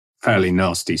some fairly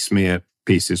nasty smear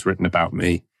pieces written about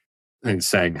me and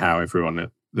saying how everyone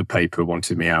at the paper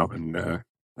wanted me out and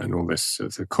all this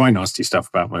sort of quite nasty stuff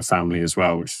about my family as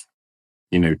well, which,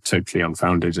 totally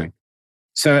unfounded.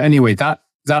 So anyway, that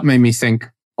made me think,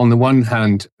 on the one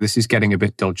hand, this is getting a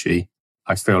bit dodgy.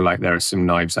 I feel like there are some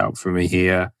knives out for me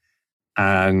here.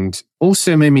 And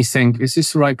also made me think, is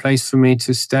this the right place for me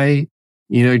to stay?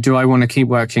 Do I want to keep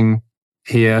working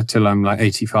here till I'm like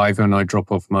 85 and I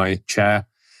drop off my chair?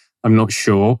 I'm not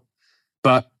sure.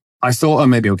 But I thought,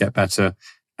 maybe it'll get better.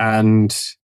 And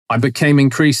I became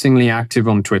increasingly active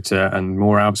on Twitter and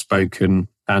more outspoken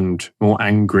and more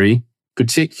angry,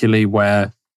 particularly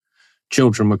where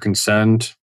children were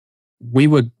concerned. We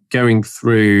were going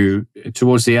through,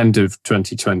 towards the end of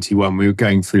 2021, we were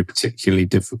going through a particularly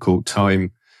difficult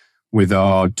time with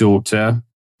our daughter,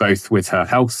 both with her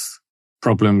health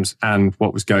problems and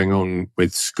what was going on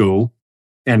with school.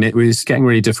 And it was getting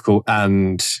really difficult.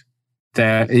 And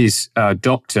there is a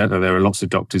doctor, there are lots of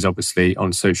doctors, obviously,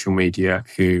 on social media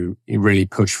who really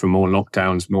push for more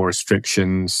lockdowns, more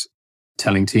restrictions,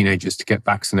 telling teenagers to get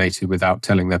vaccinated without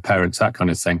telling their parents, that kind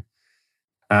of thing.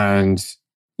 And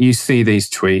you see these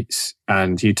tweets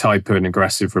and you type an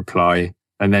aggressive reply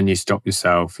and then you stop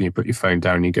yourself and you put your phone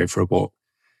down and you go for a walk.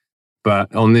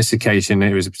 But on this occasion,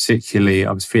 I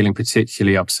was feeling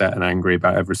particularly upset and angry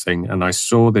about everything. And I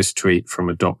saw this tweet from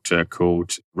a doctor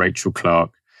called Rachel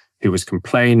Clark, who was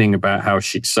complaining about how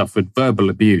she'd suffered verbal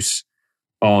abuse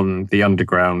on the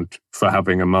underground for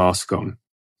having a mask on.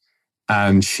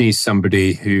 And she's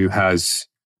somebody who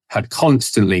had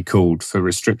constantly called for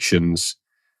restrictions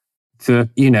that,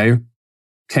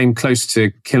 came close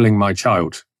to killing my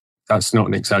child. That's not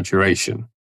an exaggeration.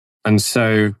 And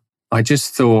so I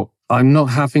just thought, I'm not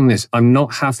having this. I'm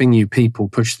not having you people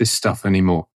push this stuff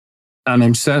anymore. And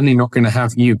I'm certainly not going to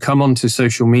have you come onto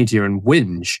social media and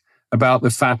whinge about the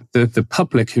fact that the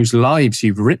public whose lives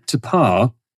you've ripped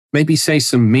apart maybe say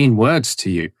some mean words to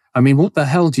you. I mean, what the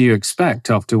hell do you expect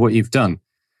after what you've done?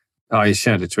 I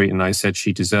shared a tweet and I said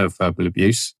she deserved verbal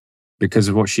abuse because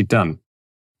of what she'd done.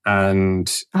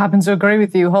 And I happen to agree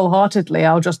with you wholeheartedly.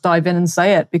 I'll just dive in and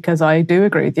say it because I do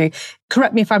agree with you.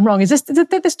 Correct me if I'm wrong.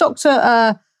 Did this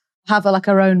doctor have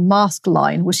her own mask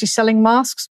line? Was she selling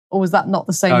masks, or was that not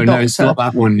the same doctor? No, it's not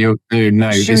that one. No.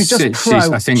 She was just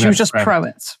pro. She was just pro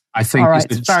it. I think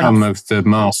it's some of the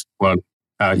mask one.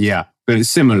 Yeah, but it's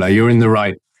similar. You're in the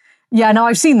right. Yeah, no,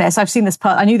 I've seen this.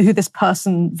 I knew who this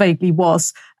person vaguely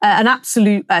was. An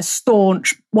absolute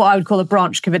staunch, what I would call a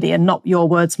branch Covidian, not your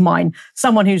words, mine.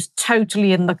 Someone who's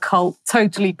totally in the cult,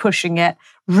 totally pushing it,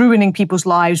 ruining people's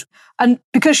lives. And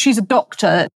because she's a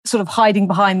doctor, sort of hiding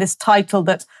behind this title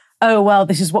that, oh, well,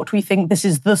 this is what we think, this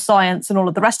is the science and all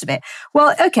of the rest of it.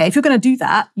 Well, okay, if you're going to do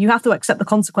that, you have to accept the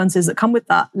consequences that come with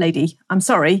that, lady. I'm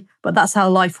sorry, but that's how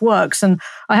life works. And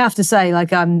I have to say,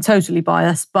 I'm totally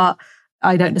biased, but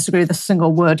I don't disagree with a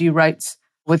single word you wrote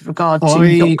with regard to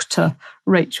Dr.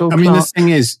 Rachel Clark. I mean, the thing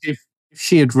is, if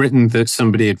she had written that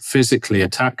somebody had physically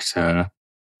attacked her,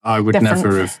 I would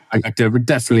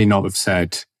definitely not have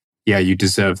said, yeah, you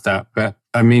deserve that. But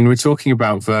I mean, we're talking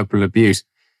about verbal abuse,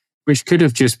 which could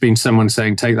have just been someone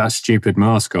saying, take that stupid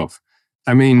mask off.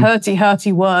 I mean...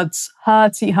 Hurty words.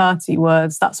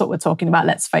 That's what we're talking about,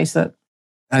 let's face it.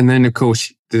 And then, of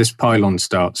course, this pylon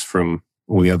starts from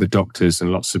all the other doctors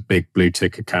and lots of big blue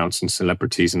tick accounts and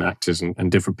celebrities and actors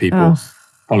and different people,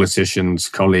 politicians,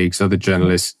 colleagues, other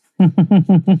journalists,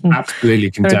 absolutely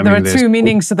condemning this. There are two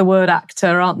meanings to the word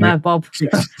actor, aren't there, Bob?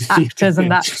 Actors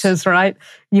and actors, right?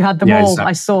 You had them all. Exactly.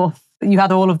 I saw you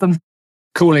had all of them.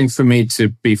 Calling for me to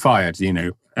be fired,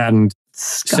 And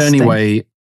Disgusting. So anyway,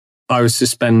 I was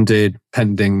suspended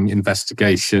pending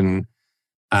investigation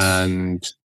and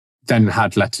then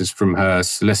had letters from her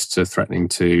solicitor threatening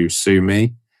to sue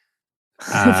me.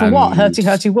 For what?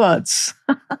 Hurty words?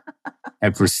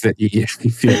 Everything.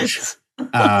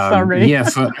 Sorry. Yeah,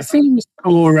 I think it was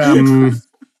for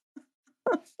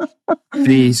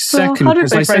the second. How did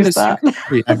they phrase that?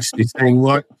 Actually saying,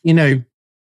 well,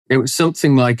 it was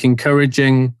something like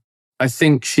encouraging. I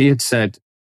think she had said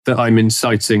that I'm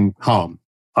inciting harm.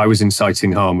 I was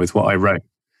inciting harm with what I wrote.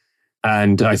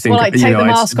 And I think, take the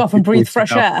mask off and breathe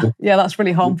fresh air. Yeah, that's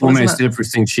really harmful. Almost isn't it?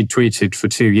 Everything she tweeted for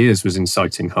 2 years was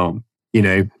inciting harm.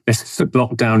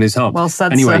 Lockdown is harm. Well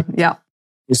said, anyway, sir. Yeah.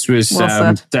 This was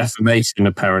defamation,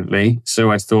 apparently. So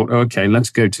I thought, okay,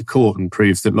 let's go to court and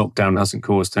prove that lockdown hasn't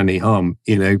caused any harm.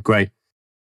 Great.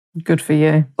 Good for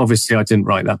you. Obviously, I didn't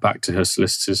write that back to her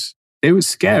solicitors. It was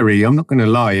scary. I'm not going to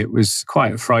lie. It was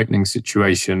quite a frightening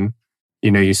situation.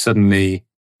 You're suddenly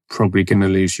probably going to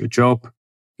lose your job.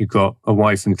 You've got a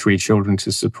wife and 3 children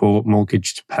to support,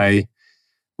 mortgage to pay,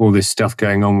 all this stuff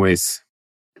going on with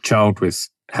a child with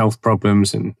health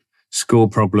problems and school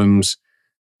problems.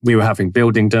 We were having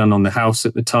building done on the house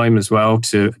at the time as well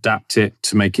to adapt it,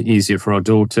 to make it easier for our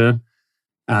daughter.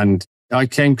 And I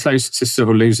came close to sort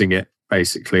of losing it,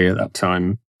 basically, at that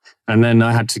time. And then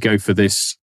I had to go for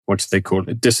this, what do they call it,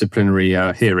 a disciplinary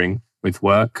hearing with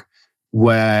work,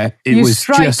 where you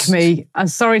strike me, I'm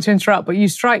sorry to interrupt, but you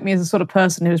strike me as the sort of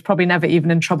person who was probably never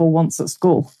even in trouble once at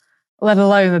school, let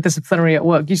alone the disciplinary at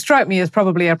work. You strike me as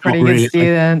probably a pretty good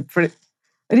student.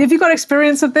 Have you got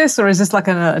experience of this, or is this like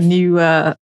a new...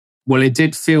 Well, it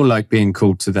did feel like being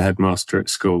called to the headmaster at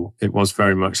school. It was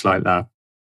very much like that,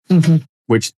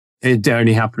 which it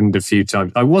only happened a few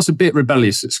times. I was a bit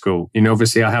rebellious at school.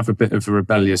 Obviously I have a bit of a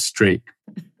rebellious streak.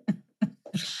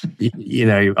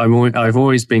 I've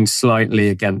always been slightly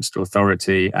against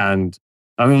authority, and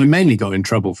I mainly got in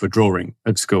trouble for drawing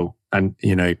at school and,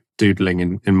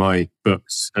 doodling in my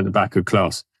books at the back of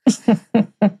class,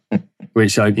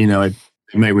 which I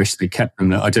may wish they kept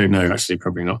them. I don't know, actually,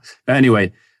 probably not. But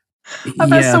anyway, I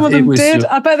bet some of them did.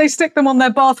 I bet they stick them on their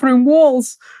bathroom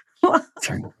walls. Well,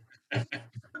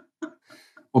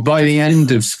 by the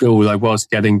end of school, I was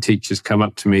getting teachers come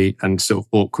up to me and sort of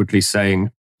awkwardly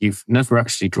saying, "You've never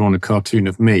actually drawn a cartoon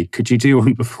of me. Could you do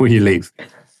one before you leave?"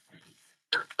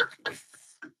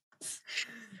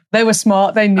 They were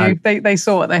smart. They knew. They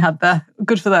saw what they had there.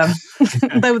 Good for them.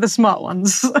 They were the smart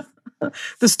ones.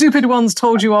 The stupid ones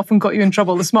told you off and got you in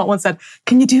trouble. The smart ones said,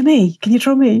 "Can you do me? Can you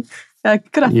draw me?" Good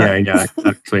effort. Yeah,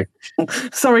 exactly.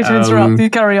 Sorry to interrupt. You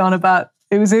carry on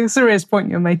it was a serious point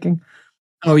you're making.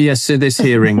 Oh, yes. So this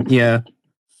hearing, yeah.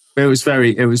 It was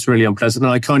really unpleasant.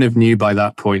 And I kind of knew by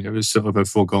that point, it was sort of a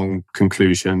foregone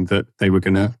conclusion that they were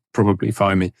going to probably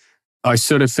fire me. I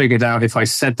sort of figured out if I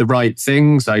said the right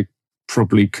things, I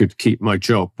probably could keep my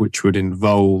job, which would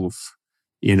involve,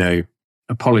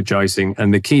 apologizing.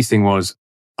 And the key thing was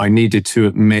I needed to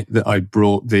admit that I'd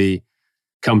brought the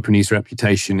company's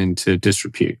reputation into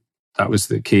disrepute. That was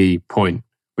the key point,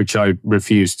 which I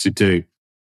refused to do,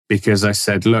 because I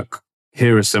said, look,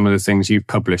 here are some of the things you've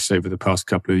published over the past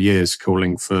couple of years,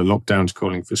 calling for lockdowns,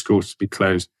 calling for schools to be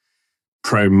closed,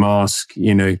 pro-mask,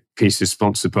 pieces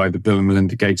sponsored by the Bill and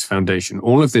Melinda Gates Foundation,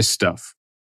 all of this stuff.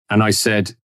 And I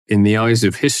said, in the eyes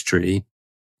of history,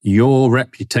 your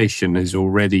reputation is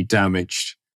already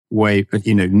damaged.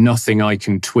 Nothing I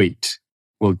can tweet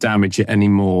will damage it any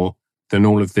more than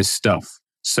all of this stuff.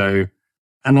 So,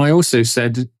 and I also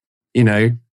said,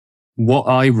 what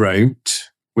I wrote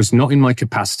was not in my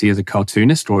capacity as a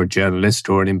cartoonist or a journalist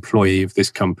or an employee of this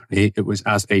company. It was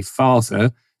as a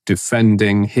father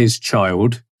defending his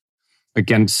child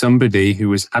against somebody who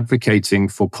was advocating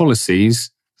for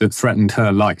policies that threatened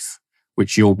her life,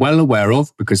 which you're well aware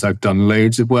of because I've done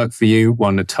loads of work for you,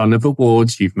 won a ton of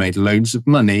awards. You've made loads of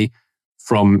money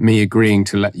from me agreeing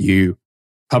to let you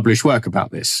publish work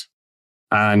about this.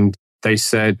 And they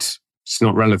said, it's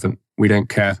not relevant. We don't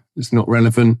care. It's not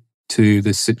relevant to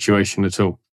this situation at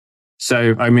all.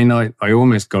 So, I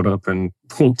almost got up and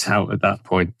walked out at that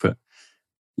point. But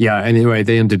yeah, anyway,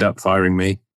 they ended up firing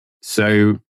me.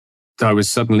 So I was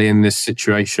suddenly in this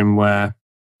situation where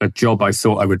a job I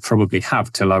thought I would probably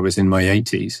have till I was in my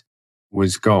 80s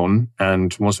was gone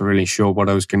and wasn't really sure what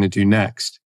I was going to do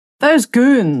next. Those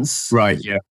goons. Right,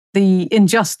 yeah. The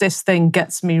injustice thing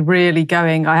gets me really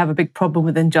going. I have a big problem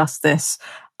with injustice.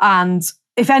 And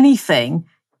if anything,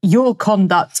 your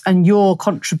conduct and your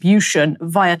contribution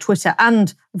via Twitter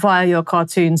and via your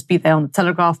cartoons, be they on the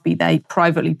Telegraph, be they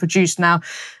privately produced now,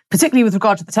 particularly with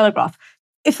regard to the Telegraph,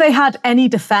 if they had any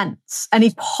defense,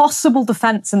 any possible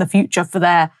defense in the future for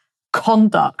their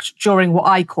conduct during what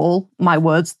I call, my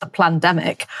words, the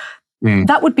plandemic,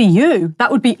 that would be you. That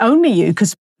would be only you,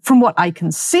 because from what I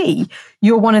can see,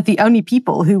 you're one of the only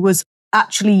people who was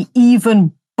actually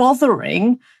even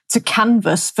bothering to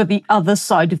canvass for the other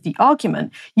side of the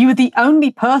argument. You were the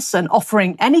only person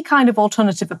offering any kind of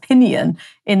alternative opinion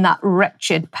in that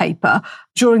wretched paper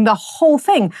during the whole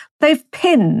thing. They've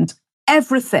pinned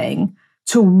everything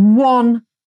to one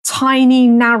tiny,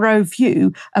 narrow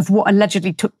view of what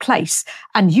allegedly took place.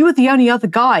 And you are the only other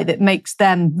guy that makes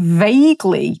them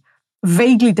vaguely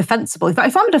defensible. If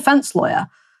I'm a defense lawyer,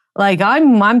 like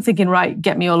I'm thinking, right,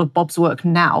 get me all of Bob's work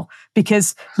now,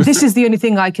 because this is the only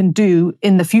thing I can do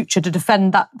in the future to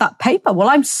defend that paper. Well,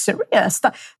 I'm serious.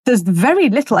 There's very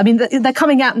little. I mean, they're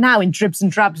coming out now in dribs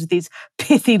and drabs with these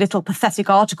pithy little pathetic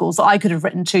articles that I could have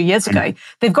written 2 years ago.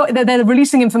 They're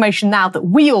releasing information now that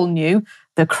we all knew,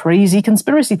 the crazy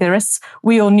conspiracy theorists,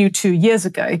 we all knew 2 years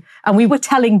ago. And we were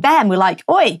telling them, we're like,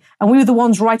 oi, and we were the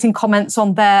ones writing comments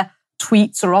on their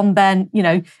tweets or on their,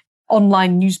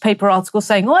 online newspaper articles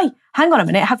saying, oi, hang on a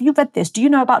minute, have you read this? Do you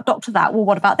know about Dr. That? Well,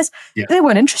 what about this? Yeah. They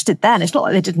weren't interested then. It's not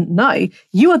like they didn't know.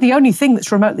 You are the only thing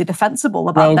that's remotely defensible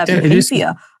about their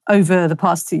behavior over the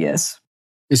past 2 years.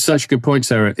 It's such a good point,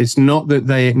 Sarah. It's not that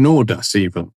they ignored us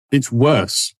even. It's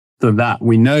worse than that.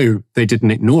 We know they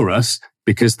didn't ignore us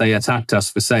because they attacked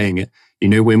us for saying it.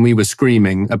 When we were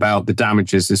screaming about the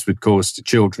damages this would cause to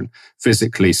children,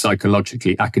 physically,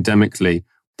 psychologically, academically,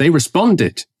 they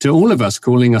responded to all of us,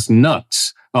 calling us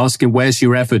nuts, asking, where's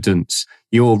your evidence?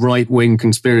 You're right-wing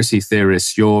conspiracy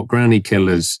theorists, you're granny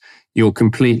killers, you're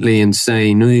completely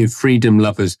insane, freedom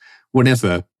lovers,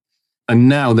 whatever. And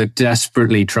now they're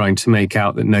desperately trying to make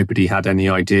out that nobody had any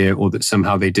idea or that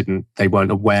somehow they weren't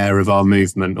aware of our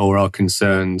movement or our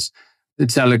concerns. The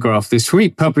Telegraph this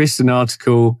week published an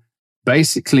article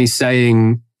basically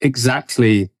saying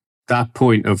exactly that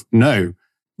point of no.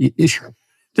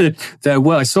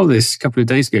 I saw this a couple of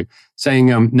days ago saying,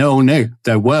 no,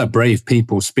 there were brave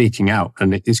people speaking out,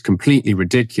 and it is completely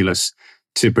ridiculous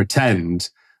to pretend,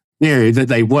 that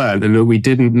they weren't and that we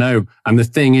didn't know. And the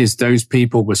thing is, those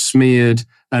people were smeared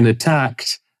and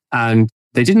attacked, and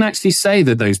they didn't actually say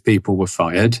that those people were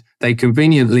fired. They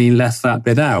conveniently left that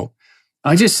bit out.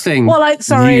 I just think... Well,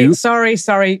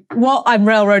 sorry. What I'm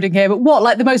railroading here, but what,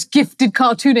 like the most gifted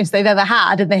cartoonist they've ever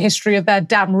had in the history of their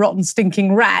damn rotten,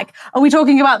 stinking rag? Are we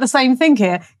talking about the same thing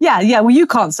here? Yeah, well, you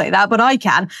can't say that, but I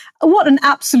can. What an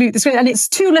absolute disgrace. And it's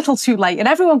too little too late. And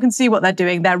everyone can see what they're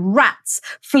doing. They're rats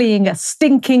fleeing a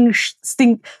sinking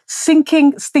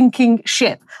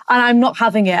ship. And I'm not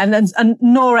having it. And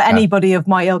nor anybody of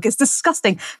my ilk. It's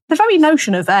disgusting. The very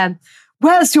notion of...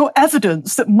 where's your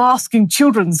evidence that masking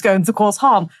children's going to cause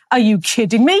harm? Are you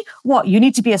kidding me? What, you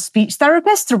need to be a speech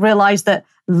therapist to realize that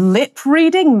lip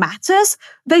reading matters?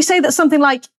 They say that something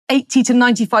like 80 to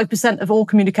 95% of all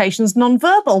communication is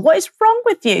nonverbal. What is wrong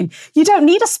with you? You don't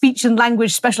need a speech and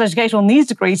language special educational needs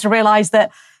degree to realize that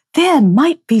there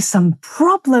might be some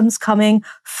problems coming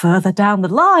further down the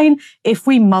line if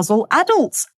we muzzle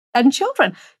adults and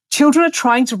children. Children are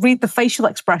trying to read the facial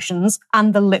expressions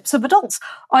and the lips of adults.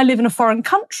 I live in a foreign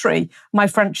country. My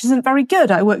French isn't very good.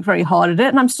 I work very hard at it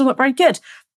and I'm still not very good.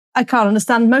 I can't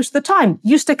understand most of the time.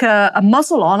 You stick a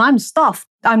muzzle on, I'm stuffed.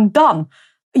 I'm done.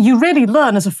 You really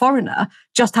learn as a foreigner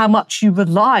just how much you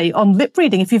rely on lip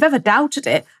reading. If you've ever doubted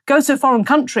it, go to a foreign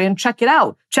country and check it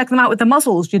out. Check them out with the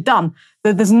muzzles. You're done.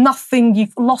 There's nothing.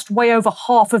 You've lost way over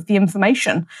half of the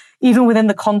information, even within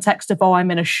the context of, I'm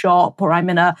in a shop or I'm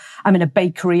in a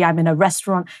bakery, I'm in a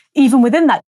restaurant. Even within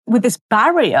that, with this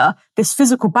barrier, this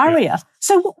physical barrier. Yeah.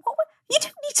 So you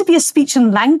don't need to be a speech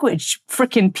and language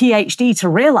freaking PhD to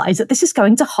realize that this is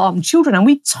going to harm children. And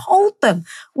we told them,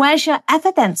 where's your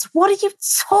evidence? What are you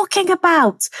talking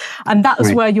about? And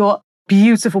that's where your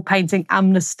beautiful painting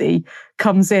Amnesty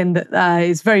comes in. That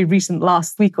is very recent,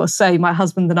 last week or so. My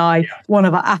husband and I, one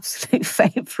of our absolute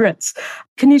favorites.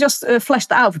 Can you just flesh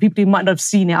that out for people who might not have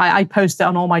seen it? I post it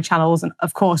on all my channels, and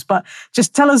of course, but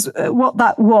just tell us what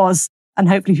that was. And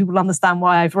hopefully people will understand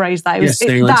why I've raised that.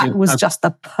 That was just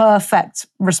the perfect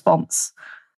response.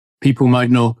 People might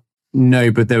not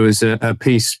know, but there was a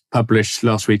piece published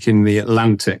last week in The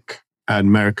Atlantic, an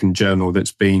American journal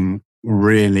that's been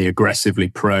really aggressively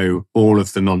pro all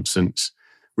of the nonsense,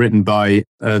 written by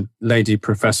a lady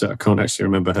professor, I can't actually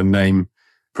remember her name,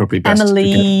 probably best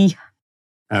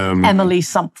Emily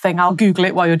something. I'll Google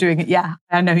it while you're doing it. Yeah,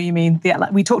 I know who you mean. Yeah,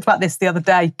 we talked about this the other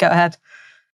day. Go ahead.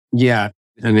 Yeah,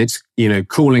 and it's,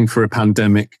 calling for a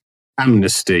pandemic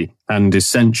amnesty and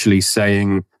essentially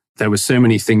saying there were so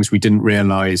many things we didn't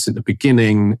realize at the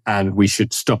beginning and we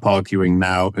should stop arguing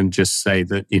now and just say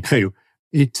that,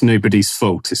 it's nobody's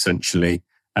fault essentially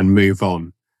and move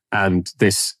on. And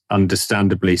this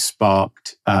understandably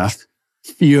sparked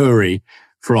fury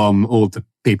from all the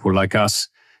people like us,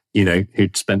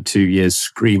 who'd spent 2 years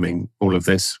screaming all of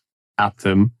this at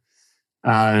them.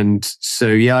 And so,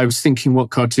 I was thinking, what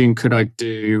cartoon could I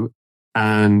do?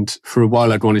 And for a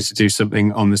while, I'd wanted to do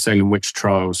something on the Salem witch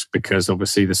trials because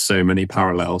obviously there's so many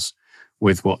parallels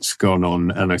with what's gone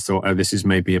on. And I thought, this is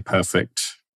maybe a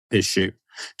perfect issue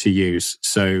to use.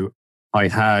 So I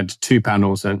had 2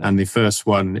 panels, and the first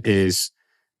one is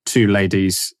 2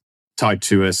 ladies tied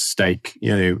to a stake,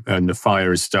 and the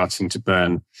fire is starting to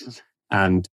burn.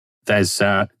 And there's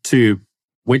 2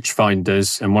 witch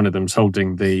finders, and one of them's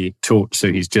holding the torch.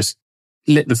 So he's just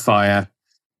lit the fire,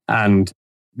 and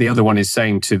the other one is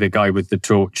saying to the guy with the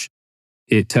torch,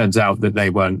 it turns out that they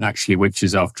weren't actually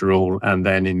witches after all. And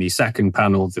then in the second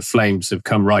panel, the flames have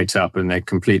come right up and they're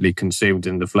completely consumed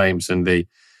in the flames. And the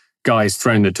guy's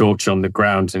thrown the torch on the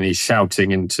ground and he's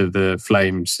shouting into the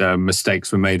flames,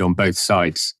 mistakes were made on both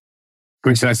sides.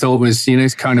 Which I thought was,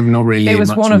 it's kind of not really. It was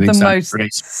much one of the most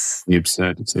the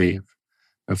absurdity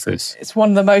of this. It's one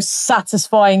of the most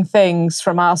satisfying things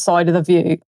from our side of the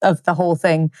view of the whole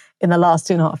thing in the last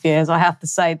 2.5 years. I have to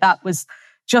say that was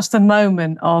just a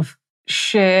moment of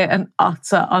sheer and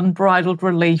utter unbridled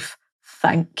relief.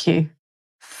 Thank you,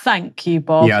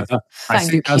 Bob. Yeah, I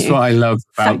think that's what I love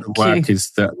about the work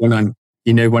is that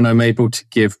when I'm able to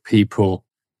give people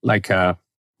like a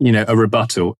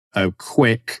rebuttal, a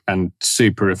quick and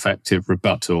super effective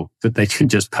rebuttal that they can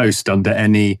just post under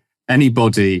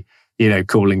anybody,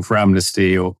 calling for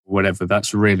amnesty or whatever.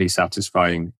 That's really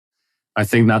satisfying. I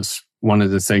think that's one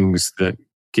of the things that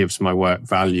gives my work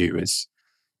value is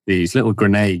these little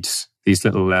grenades, these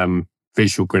little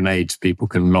visual grenades people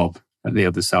can lob at the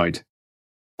other side.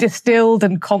 Distilled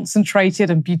and concentrated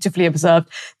and beautifully observed.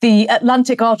 The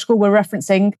Atlantic article we're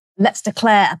referencing, let's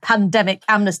declare a pandemic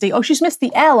amnesty. Oh, she's missed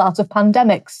the L out of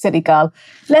pandemic, silly girl.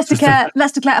 Let's declare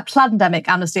a pandemic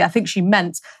amnesty, I think she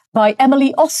meant, by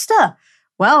Emily Oster.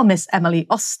 Well, Miss Emily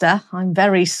Oster, I'm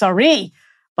very sorry,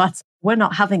 but we're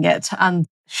not having it. And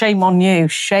shame on you.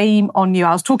 Shame on you.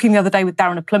 I was talking the other day with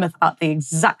Darren of Plymouth about the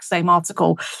exact same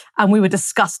article, and we were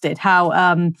disgusted how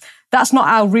that's not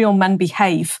how real men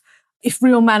behave. If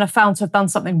real men are found to have done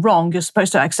something wrong, you're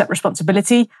supposed to accept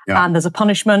responsibility, and there's a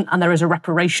punishment and there is a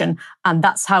reparation. And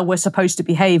that's how we're supposed to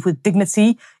behave with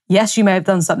dignity. Yes, you may have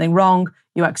done something wrong.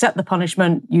 You accept the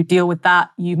punishment, you deal with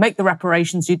that, you make the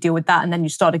reparations, you deal with that, and then you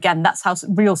start again. That's how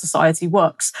real society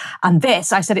works. And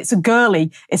this, I said, it's a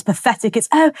girly, it's pathetic, it's,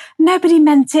 nobody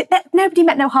meant it, nobody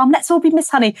meant no harm, let's all be Miss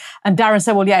Honey. And Darren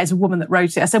said, well, yeah, it's a woman that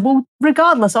wrote it. I said, well,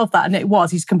 regardless of that, and it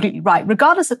was, he's completely right,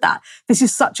 regardless of that, this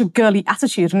is such a girly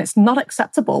attitude and it's not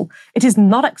acceptable. It is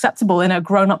not acceptable in a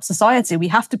grown-up society. We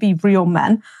have to be real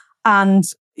men, and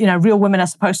real women are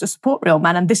supposed to support real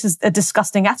men. And this is a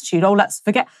disgusting attitude. Oh, let's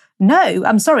forget. No,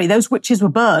 I'm sorry. Those witches were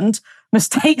burned.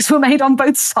 Mistakes were made on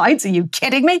both sides. Are you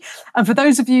kidding me? And for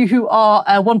those of you who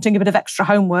are wanting a bit of extra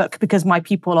homework, because my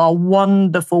people are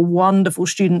wonderful, wonderful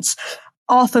students,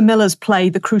 Arthur Miller's play,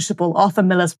 The Crucible, Arthur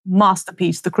Miller's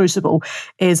masterpiece, The Crucible,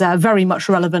 is very much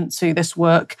relevant to this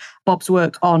work, Bob's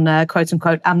work on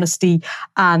quote-unquote amnesty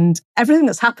and everything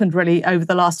that's happened really over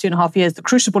the last 2.5 years. The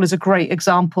Crucible is a great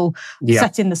example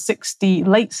set in the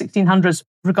late 1600s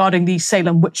regarding the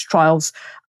Salem witch trials.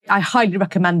 I highly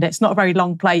recommend it. It's not a very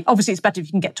long play. Obviously, it's better if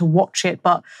you can get to watch it,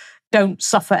 but don't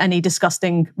suffer any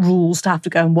disgusting rules to have to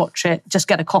go and watch it. Just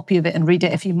get a copy of it and read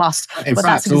it if you must.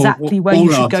 That's exactly where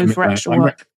you should go for extra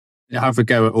work. Have a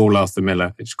go at all Arthur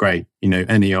Miller. It's great.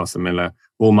 Any Arthur Miller.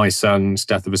 All My Sons,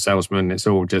 Death of a Salesman. It's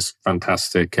all just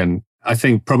fantastic. And I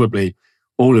think probably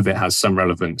all of it has some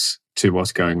relevance to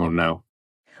what's going on now.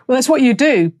 Well, that's what you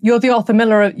do. You're the Arthur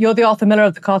Miller of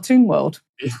the cartoon world.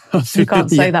 You can't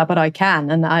say that, but I can.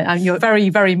 And you're very,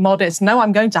 very modest. No,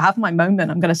 I'm going to have my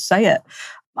moment. I'm going to say it.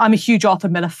 I'm a huge Arthur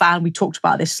Miller fan. We talked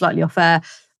about this slightly off air.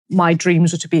 my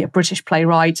dreams were to be a British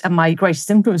playwright, and my greatest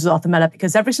influence is Arthur Miller,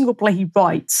 because every single play he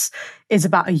writes is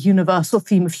about a universal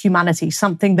theme of humanity,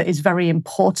 something that is very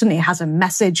important. It has a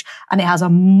message, and it has a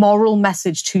moral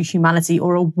message to humanity,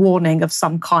 or a warning of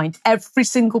some kind. Every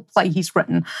single play he's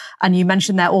written, and you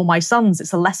mentioned there All My Sons,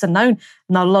 it's a lesser known.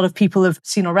 Not a lot of people have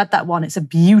seen or read that one. It's a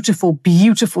beautiful,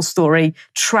 beautiful story,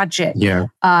 tragic. Yeah.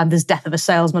 There's Death of a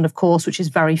Salesman, of course, which is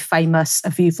very famous, A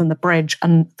View from the Bridge,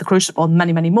 and The Crucible, and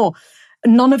many, many more.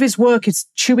 None of his work is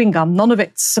chewing gum. None of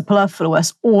it's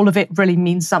superfluous. All of it really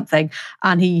means something.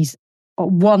 And he's a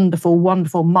wonderful,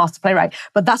 wonderful master playwright.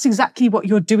 But that's exactly what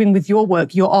you're doing with your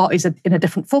work. Your art is in a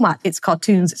different format. It's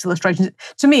cartoons, it's illustrations.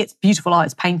 To me, it's beautiful art,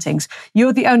 it's paintings.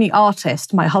 You're the only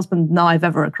artist my husband and I have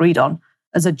ever agreed on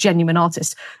as a genuine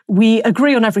artist. We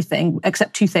agree on everything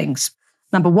except two things.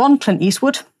 Number one, Clint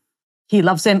Eastwood. He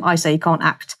loves him. I say he can't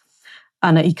act.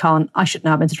 And he can't. I should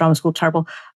know. I've been to drama school. Terrible.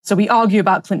 So we argue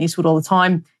about Clint Eastwood all the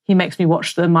time. He makes me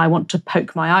watch them. I want to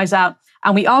poke my eyes out.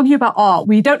 And we argue about art.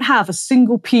 We don't have a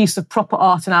single piece of proper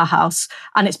art in our house.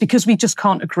 And it's because we just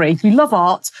can't agree. We love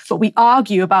art, but we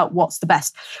argue about what's the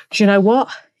best. Do you know what?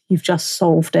 You've just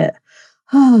solved it.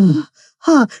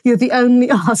 You're the only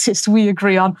artist we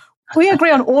agree on. We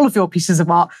agree on all of your pieces of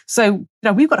art. So,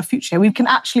 we've got a future. We can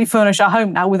actually furnish our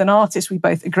home now with an artist we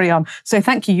both agree on. So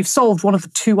thank you. You've solved one of the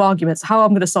two arguments. How I'm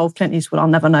going to solve Clint Eastwood, I'll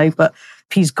never know. But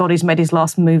please God, he's made his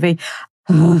last movie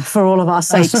for all of our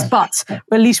sakes. But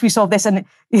at least we solved this. And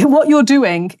what you're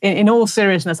doing, in all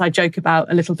seriousness, I joke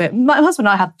about a little bit. My husband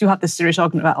and I do have this serious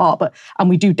argument about art, and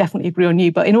we do definitely agree on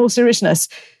you. But in all seriousness,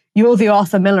 you're the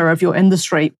Arthur Miller of your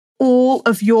industry. All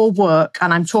of your work,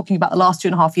 and I'm talking about the last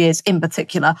 2.5 years in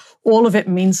particular, all of it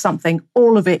means something.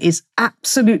 All of it is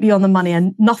absolutely on the money,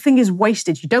 and nothing is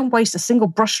wasted. You don't waste a single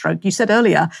brushstroke. You said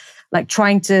earlier, like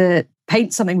trying to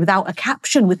paint something without a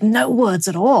caption, with no words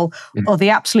at all, or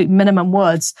the absolute minimum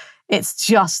words. It's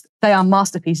just, they are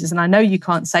masterpieces. And I know you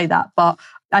can't say that, but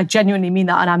I genuinely mean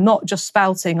that. And I'm not just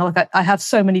spouting. Like I have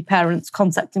so many parents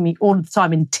contacting me all the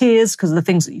time in tears because of the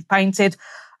things that you've painted.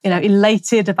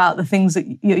 Elated about the things that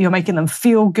you're making them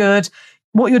feel good.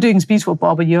 What you're doing is beautiful,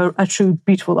 Bob, and you're a true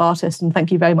beautiful artist. And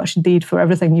thank you very much indeed for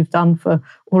everything you've done for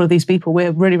all of these people.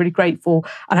 We're really, really grateful.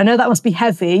 And I know that must be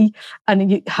heavy.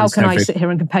 And how can I sit here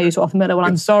and compare you to Arthur Miller? Well,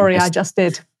 I'm sorry, I just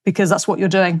did, because that's what you're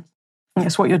doing.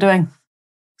 That's what you're doing.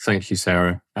 Thank you,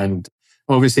 Sarah. And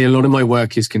obviously, a lot of my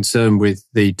work is concerned with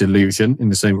the delusion. In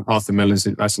the same, Arthur Miller's,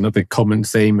 that's another common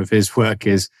theme of his work,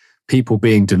 is people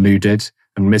being deluded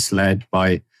and misled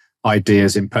by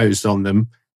ideas imposed on them.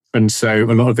 And so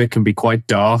a lot of it can be quite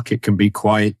dark. It can be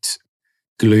quite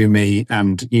gloomy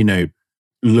and,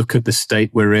 look at the state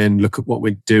we're in, look at what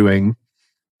we're doing.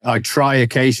 I try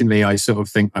occasionally, I sort of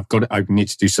think I need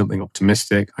to do something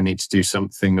optimistic. I need to do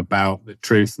something about the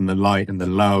truth and the light and the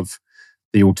love,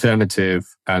 the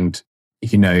alternative. And,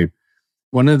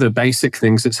 one of the basic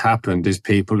things that's happened is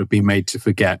people have been made to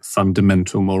forget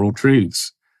fundamental moral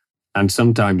truths. And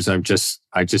sometimes I just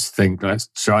think, let's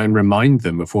try and remind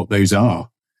them of what those are,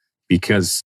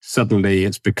 because suddenly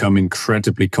it's become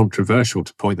incredibly controversial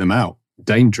to point them out,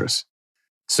 dangerous.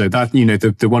 So that,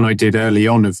 the one I did early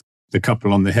on of the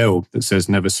couple on the hill that says,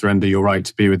 never surrender your right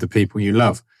to be with the people you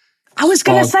love. I was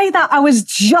going to say that. I was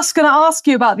just going to ask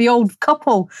you about the old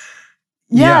couple.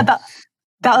 Yeah. that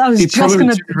I was just going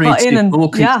to butt in and,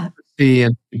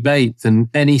 and debate than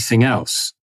anything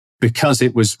else. Because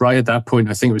it was right at that point,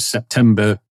 I think it was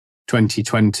September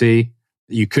 2020,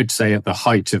 you could say at the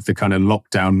height of the kind of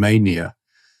lockdown mania.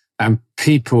 And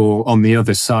people on the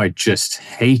other side just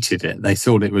hated it. They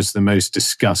thought it was the most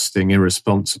disgusting,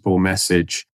 irresponsible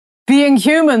message. Being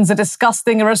human's a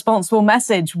disgusting, irresponsible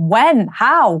message. When?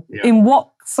 How? Yeah. In what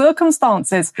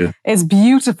circumstances? Yeah. It's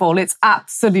beautiful. It's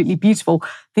absolutely beautiful.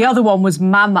 The other one was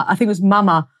Mama. I think it was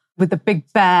Mama, with the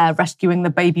big bear rescuing the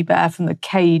baby bear from the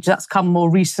cage. That's come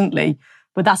more recently.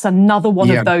 But that's another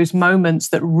one of those moments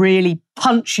that really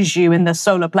punches you in the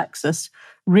solar plexus,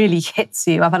 really hits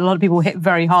you. I've had a lot of people hit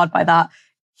very hard by that.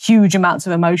 Huge amounts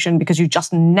of emotion because you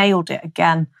just nailed it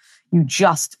again. You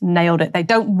just nailed it. They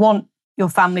don't want your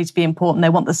family to be important. They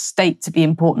want the state to be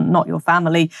important, not your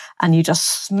family. And you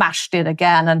just smashed it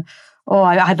again. And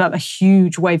I had a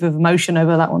huge wave of emotion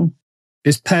over that one.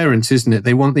 It's parents, isn't it?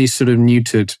 They want these sort of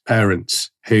neutered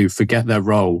parents who forget their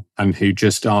role and who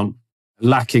just aren't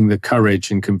lacking the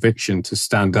courage and conviction to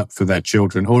stand up for their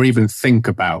children or even think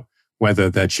about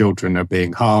whether their children are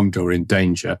being harmed or in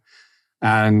danger.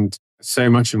 And so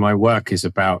much of my work is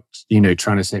about,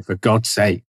 trying to say, for God's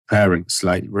sake, parents,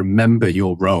 remember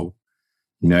your role.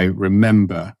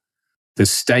 Remember the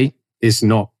state is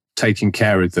not taking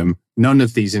care of them. None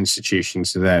of these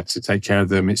institutions are there to take care of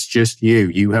them. It's just you.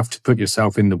 You have to put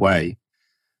yourself in the way.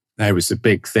 There was a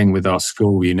big thing with our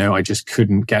school, I just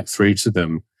couldn't get through to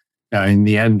them. In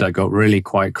the end, I got really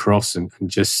quite cross and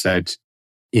just said,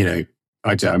 I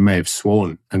may have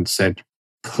sworn and said,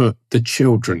 put the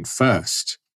children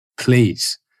first.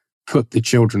 Please put the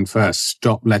children first.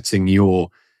 Stop letting your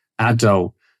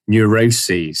adult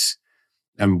neuroses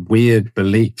and weird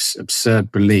beliefs,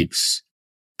 absurd beliefs,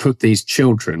 put these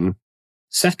children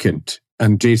second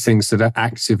and do things that are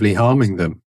actively harming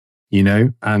them,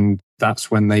 and that's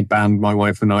when they banned my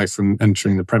wife and I from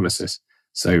entering the premises.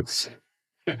 So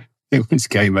it was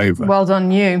game over. Well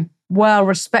done, you. Well,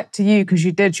 respect to you because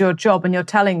you did your job and you're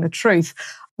telling the truth.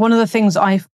 One of the things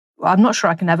I'm not sure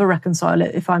I can ever reconcile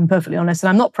it, if I'm perfectly honest, and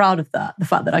I'm not proud of that, the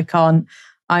fact that I can't.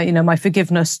 My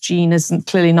forgiveness gene isn't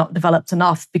clearly not developed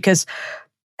enough, because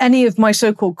any of my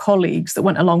so-called colleagues that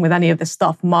went along with any of this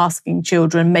stuff, masking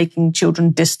children, making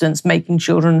children distance, making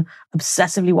children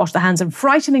obsessively wash their hands and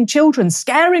frightening children,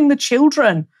 scaring the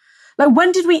children. Like,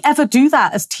 when did we ever do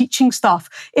that as teaching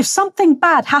staff? If something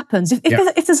bad happens, if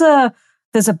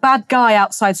there's a bad guy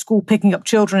outside school picking up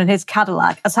children in his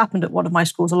Cadillac, as happened at one of my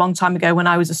schools a long time ago when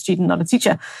I was a student, not a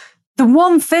teacher, the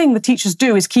one thing the teachers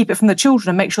do is keep it from the children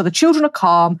and make sure the children are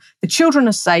calm, the children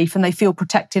are safe, and they feel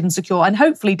protected and secure, and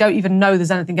hopefully don't even know there's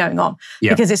anything going on.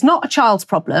 Yeah. Because it's not a child's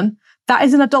problem. That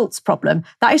is an adult's problem.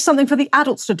 That is something for the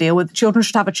adults to deal with. The children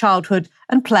should have a childhood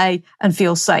and play and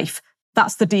feel safe.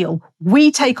 That's the deal. We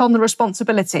take on the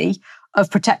responsibility of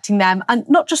protecting them, and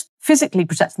not just physically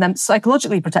protecting them,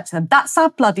 psychologically protecting them. That's our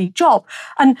bloody job.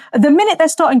 And the minute they're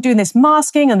starting doing this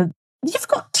masking, and you've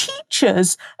got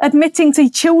teachers admitting to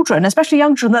children, especially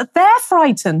young children, that they're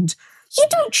frightened. You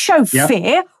don't show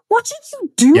fear. What are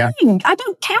you doing? Yep. I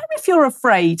don't care if you're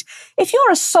afraid. If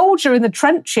you're a soldier in the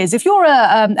trenches, if you're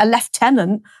a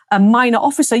lieutenant, a minor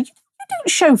officer, you don't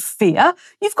show fear.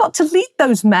 You've got to lead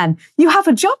those men. You have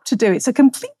a job to do. It's a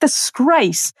complete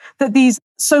disgrace that these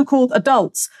so-called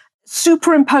adults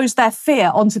superimpose their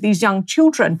fear onto these young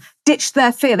children, ditched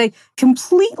their fear. They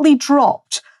completely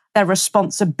dropped their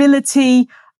responsibility.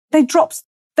 They dropped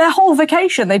their whole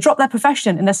vocation. They dropped their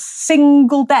profession in a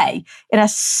single day. In a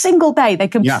single day, they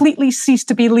completely ceased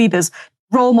to be leaders,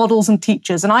 role models and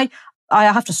teachers. And I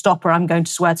have to stop or I'm going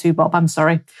to swear too, Bob. I'm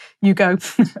sorry. You go.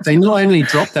 They not only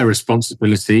dropped their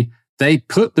responsibility, they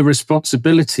put the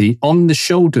responsibility on the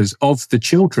shoulders of the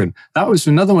children. That was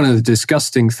another one of the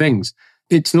disgusting things.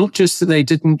 It's not just that they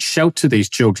didn't shelter these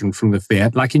children from the fear,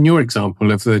 like in your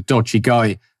example of the dodgy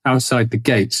guy outside the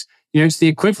gates. It's the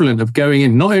equivalent of going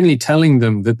in, not only telling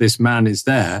them that this man is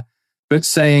there, but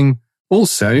saying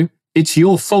also, it's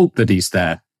your fault that he's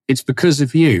there. It's because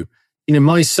of you.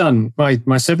 My son, my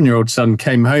 7-year-old son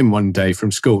came home one day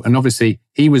from school, and obviously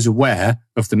he was aware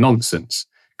of the nonsense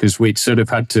because we'd sort of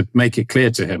had to make it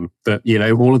clear to him that,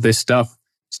 all of this stuff,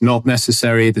 it's not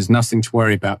necessary. There's nothing to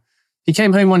worry about. He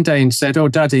came home one day and said, "Oh,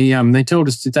 Daddy, they told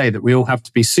us today that we all have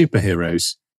to be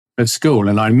superheroes at school."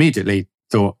 And I immediately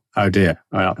thought, oh dear,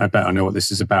 I bet I know what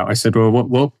this is about. I said, well,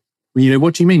 what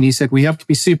do you mean? He said, we have to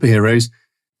be superheroes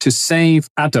to save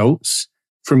adults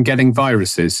from getting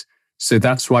viruses. So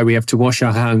that's why we have to wash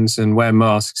our hands and wear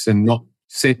masks and not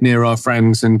sit near our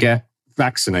friends and get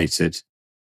vaccinated.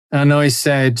 And I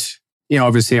said,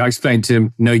 obviously I explained to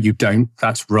him, no, you don't.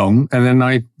 That's wrong. And then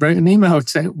I wrote an email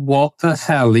saying, what the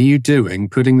hell are you doing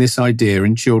putting this idea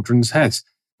in children's heads?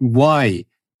 Why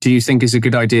do you think it's a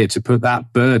good idea to put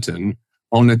that burden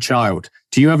on a child?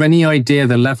 Do you have any idea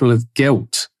the level of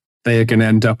guilt they are going to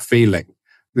end up feeling?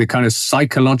 The kind of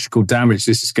psychological damage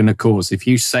this is going to cause if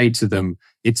you say to them,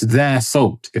 it's their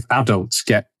fault if adults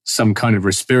get some kind of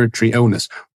respiratory illness.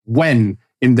 When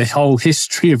in the whole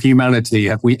history of humanity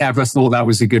have we ever thought that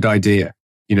was a good idea?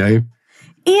 Even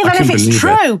if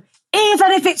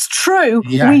it's true,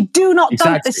 we do not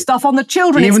dump this stuff on the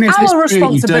children. Even it's our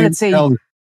responsibility.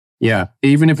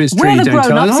 Even if it's true, we're the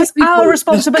grown-ups. It's our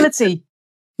responsibility.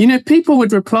 People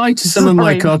would reply to some of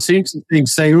my cartoons and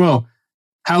things saying, well,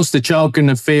 how's the child going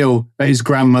to feel at his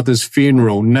grandmother's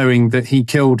funeral knowing that he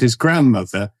killed his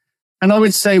grandmother? And I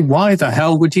would say, why the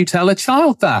hell would you tell a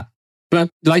child that? But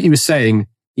like you were saying,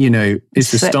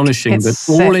 it's astonishing that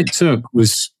all it took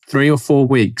was 3 or 4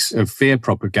 weeks of fear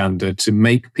propaganda to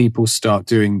make people start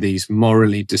doing these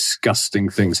morally disgusting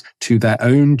things to their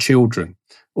own children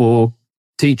or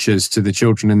teachers to the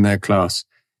children in their class.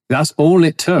 That's all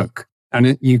it took.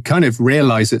 And you kind of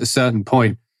realize at a certain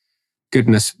point,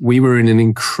 goodness, we were in an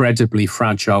incredibly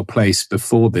fragile place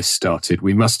before this started.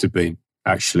 We must have been,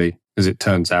 actually, as it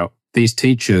turns out. These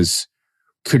teachers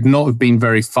could not have been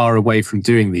very far away from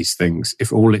doing these things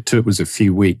if all it took was a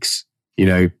few weeks,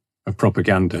 of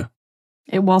propaganda.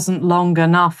 It wasn't long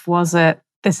enough, was it?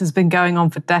 This has been going on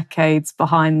for decades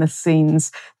behind the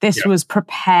scenes. This was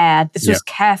prepared. This was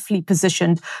carefully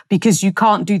positioned, because you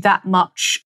can't do that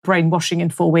much brainwashing in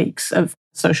 4 weeks of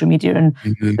social media and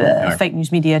fake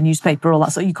news media, newspaper, all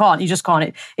that. So you just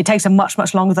can't. It takes a much,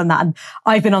 much longer than that. And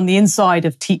I've been on the inside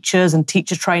of teachers and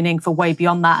teacher training for way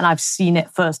beyond that. And I've seen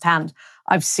it firsthand.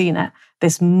 I've seen it.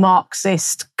 This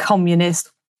Marxist,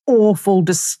 communist, awful,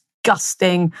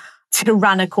 disgusting,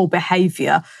 tyrannical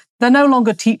behavior. They're no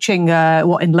longer teaching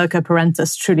what in loco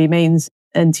parentis truly means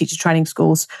in teacher training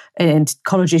schools, in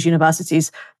colleges,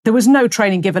 universities. There was no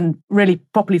training given really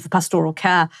properly for pastoral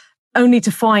care, only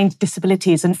to find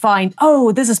disabilities and find,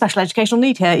 oh, there's a special educational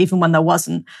need here, even when there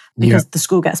wasn't, because the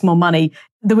school gets more money.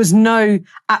 There was no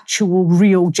actual,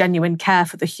 real, genuine care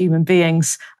for the human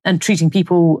beings and treating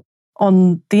people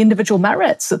on the individual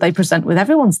merits that they present with.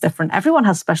 Everyone's different. Everyone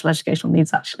has special educational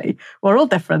needs, actually. We're all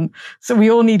different. So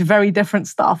we all need very different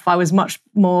stuff. I was much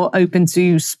more open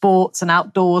to sports and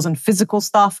outdoors and physical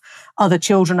stuff. Other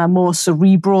children are more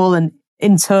cerebral and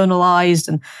internalized,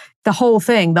 and the whole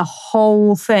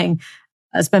thing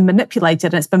has been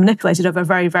manipulated, and it's been manipulated over a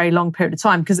very, very long period of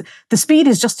time, because the speed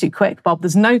is just too quick, Bob.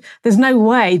 There's no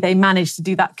way they managed to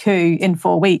do that coup in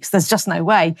 4 weeks. There's just no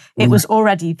way. It was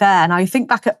already there. And I think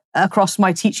back across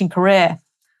my teaching career,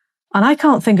 and I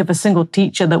can't think of a single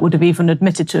teacher that would have even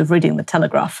admitted to have reading the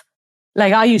Telegraph.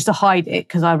 Like, I used to hide it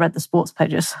because I read the sports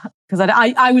pages. Because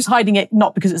I was hiding it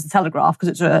not because it's the Telegraph, because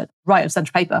it's a right of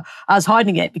centre paper. I was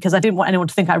hiding it because I didn't want anyone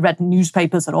to think I read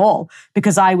newspapers at all.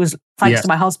 Because I was, thanks to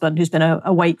my husband, who's been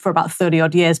awake for about 30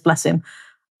 odd years, bless him.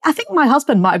 I think my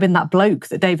husband might have been that bloke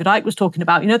that David Icke was talking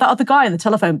about. You know, that other guy in the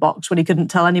telephone box when he couldn't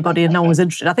tell anybody and no one was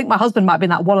interested. I think my husband might have been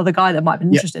that one other guy that might have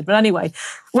been interested. But anyway,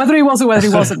 whether he was or whether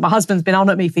he wasn't, my husband's been on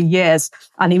at me for years,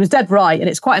 and he was dead right. And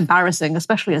it's quite embarrassing,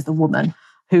 especially as the woman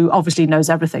who obviously knows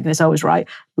everything and is always right.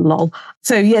 Lol.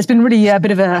 So yeah, it's been really a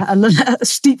bit of a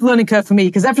steep learning curve for me,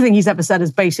 because everything he's ever said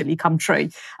has basically come true.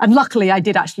 And luckily, I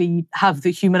did actually have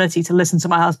the humility to listen to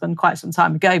my husband quite some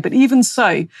time ago. But even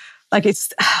so, like,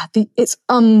 it's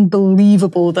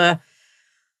unbelievable the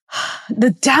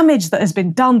damage that has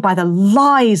been done by the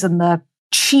lies and the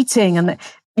cheating. And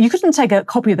you couldn't take a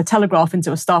copy of the Telegraph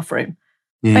into a staff room.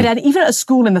 And even at a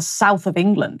school in the south of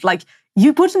England, like,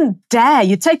 you wouldn't dare.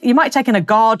 You might take in a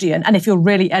Guardian, and if you're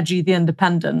really edgy, the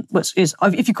Independent, which is,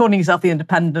 if you're calling yourself the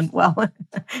Independent, well,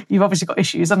 you've obviously got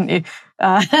issues, haven't you?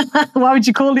 How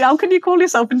can you call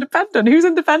yourself independent? Who's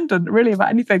independent, really, about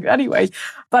anything? Anyway,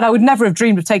 but I would never have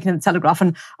dreamed of taking in the Telegraph,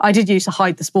 and I did used to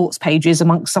hide the sports pages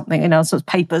amongst something, sort of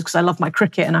papers, because I love my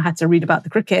cricket and I had to read about the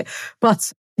cricket.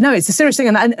 But no, it's a serious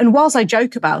thing, and whilst I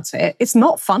joke about it, it's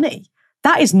not funny.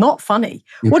 That is not funny.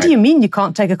 Okay. What do you mean you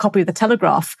can't take a copy of the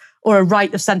Telegraph or a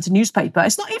right of centre newspaper?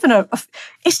 It's not even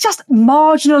it's just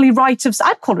marginally right of,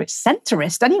 I'd call it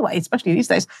centrist anyway, especially these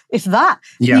days. If that,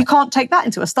 you can't take that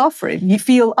into a staff room. You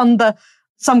feel under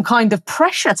some kind of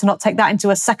pressure to not take that into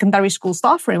a secondary school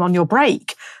staff room on your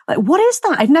break. Like, what is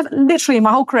that? I've never, literally in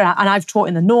my whole career, and I've taught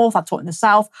in the North, I've taught in the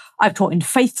South, I've taught in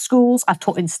faith schools, I've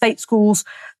taught in state schools.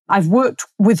 I've worked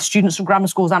with students from grammar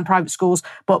schools and private schools,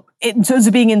 but in terms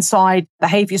of being inside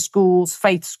behaviour schools,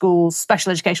 faith schools,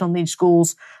 special educational needs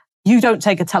schools, you don't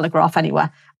take a Telegraph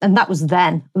anywhere. And that was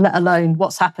then, let alone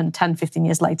what's happened 10, 15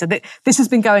 years later. This has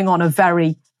been going on a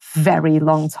very, very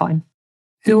long time.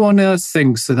 Who on earth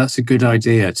thinks that that's a good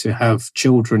idea, to have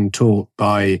children taught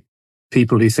by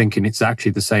people who think in exactly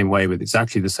the same way, with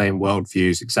exactly the same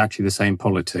worldviews, exactly the same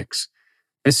politics?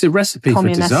 It's a recipe for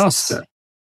disaster.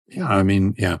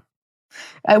 Yeah.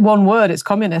 One word, it's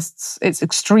communists. It's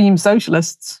extreme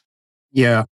socialists.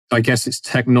 Yeah, I guess it's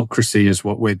technocracy is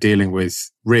what we're dealing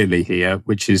with really here,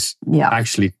 which is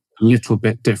actually a little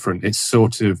bit different. It's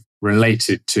sort of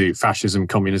related to fascism,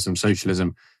 communism,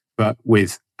 socialism, but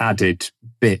with added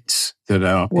bits that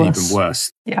are even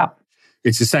worse. Yeah.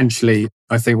 It's essentially,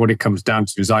 I think what it comes down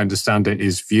to, as I understand it,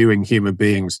 is viewing human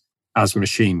beings as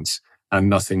machines and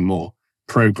nothing more.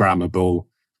 Programmable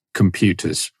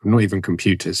computers, not even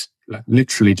computers,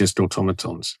 literally just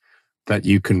automatons that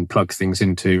you can plug things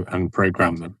into and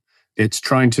program them. It's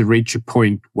trying to reach a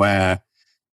point where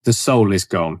the soul is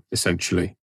gone,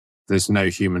 essentially. There's no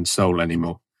human soul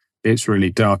anymore. It's really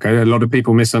dark. A lot of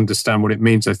people misunderstand what it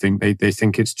means. I think they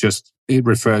think it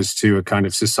refers to a kind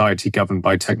of society governed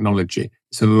by technology.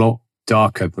 It's a lot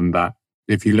darker than that.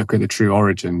 If you look at the true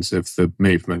origins of the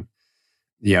movement,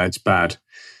 it's bad.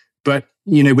 But,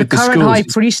 with the current schools, high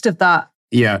priest of that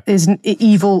is an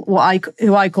evil,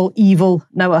 who I call evil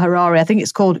Noah Harari. I think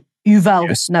it's called Yuval.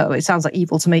 Yes. No, it sounds like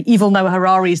evil to me. Evil Noah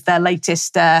Harari is their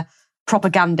latest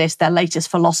propagandist, their latest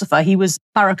philosopher. He was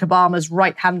Barack Obama's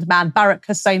right-hand man. Barack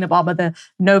Hussein Obama, the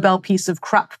Nobel Peace of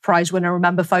Crap Prize winner,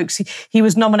 remember, folks? He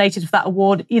was nominated for that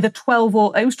award either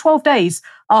 12 days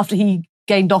after he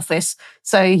gained office.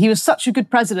 So he was such a good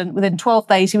president. Within 12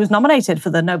 days, he was nominated for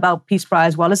the Nobel Peace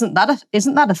Prize. Well, isn't that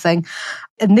a thing?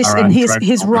 And this, and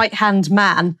his right-hand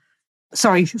man.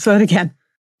 Sorry, say it again.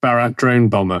 Barack Drone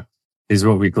Bomber is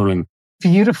what we call him.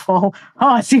 Beautiful.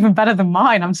 Oh, it's even better than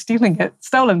mine. I'm stealing it.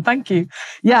 Stolen. Thank you.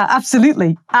 Yeah,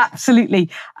 absolutely. Absolutely.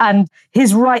 And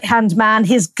his right-hand man,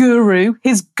 his guru,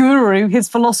 his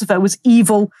philosopher was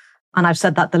evil. And I've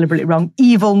said that deliberately wrong.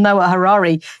 Evil Noah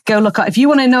Harari. Go look at, if you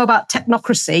want to know about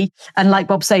technocracy, and like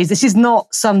Bob says, this is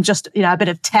not some just, a bit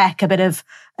of tech, a bit of,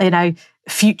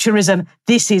 futurism.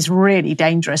 This is really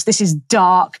dangerous. This is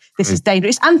dark. This is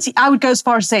dangerous. I would go as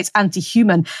far as to say it's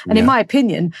anti-human. And in my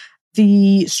opinion,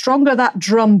 the stronger that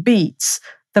drum beats,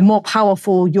 the more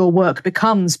powerful your work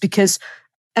becomes, because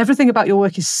everything about your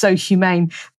work is so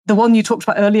humane. The one you talked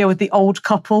about earlier with the old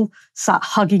couple sat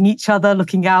hugging each other,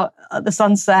 looking out at the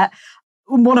sunset.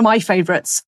 One of my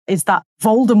favorites is that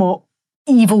Voldemort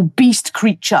evil beast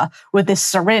creature with this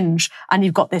syringe, and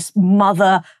you've got this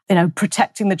mother,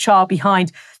 protecting the child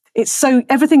behind. It's so,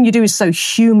 everything you do is so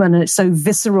human and it's so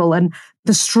visceral, and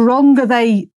the stronger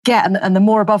they get and the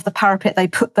more above the parapet they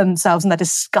put themselves and their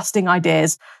disgusting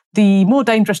ideas, the more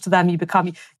dangerous to them you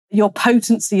become. Your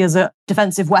potency as a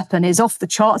defensive weapon is off the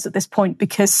charts at this point,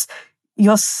 because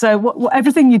you're so,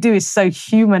 everything you do is so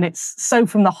human. It's so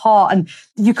from the heart, and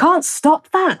you can't stop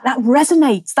that. That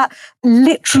resonates. That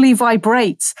literally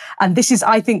vibrates. And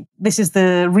I think this is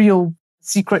the real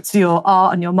secret to your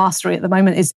art and your mastery at the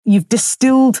moment, is you've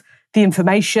distilled the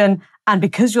information, and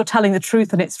because you're telling the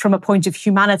truth and it's from a point of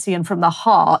humanity and from the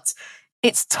heart,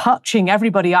 it's touching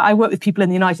everybody. I work with people in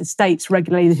the United States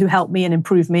regularly who help me and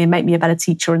improve me and make me a better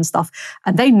teacher and stuff.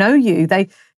 And they know you.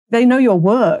 They know your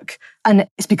work. And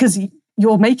it's because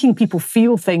you're making people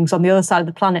feel things on the other side of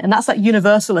the planet. And that's that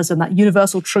universalism, that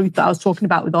universal truth that I was talking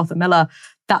about with Arthur Miller.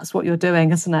 That's what you're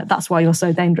doing, isn't it? That's why you're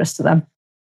so dangerous to them.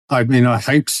 I mean, I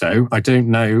hope so. I don't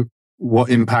know what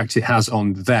impact it has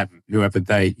on them, whoever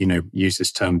they, use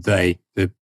this term, the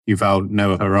Yuval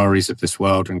Noah Hararis of this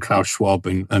world and Klaus Schwab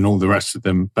and all the rest of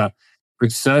them. But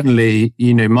certainly,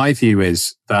 my view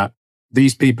is that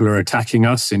these people are attacking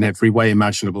us in every way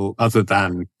imaginable other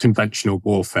than conventional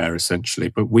warfare, essentially.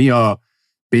 But we are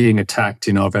being attacked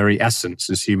in our very essence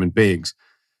as human beings.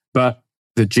 But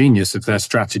the genius of their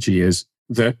strategy is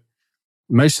that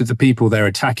most of the people they're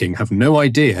attacking have no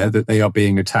idea that they are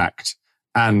being attacked.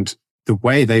 And the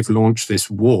way they've launched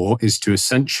this war is to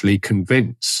essentially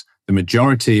convince the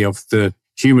majority of the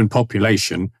human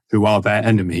population, who are their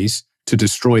enemies, to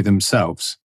destroy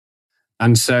themselves.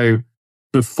 And so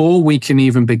before we can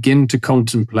even begin to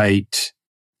contemplate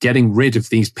getting rid of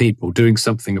these people, doing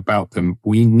something about them,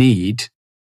 we need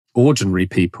ordinary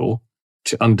people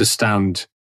to understand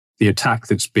the attack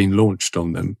that's been launched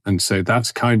on them. And so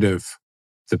that's kind of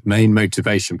the main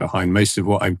motivation behind most of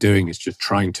what I'm doing, is just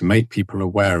trying to make people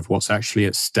aware of what's actually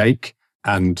at stake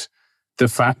and the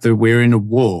fact that we're in a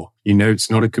war. It's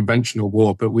not a conventional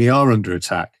war, but we are under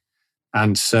attack.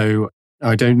 And so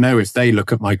I don't know if they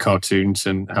look at my cartoons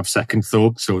and have second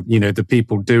thoughts, or, the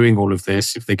people doing all of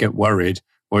this, if they get worried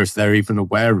or if they're even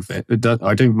aware of it.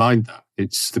 I don't mind that.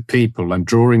 It's the people. I'm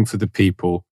drawing for the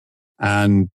people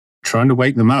and trying to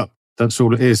wake them up. That's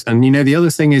all it is. And, the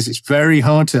other thing is, it's very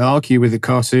hard to argue with a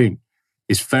cartoon.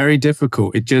 It's very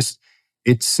difficult.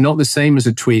 It's not the same as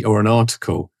a tweet or an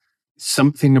article.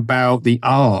 Something about the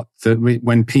art that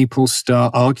when people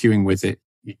start arguing with it,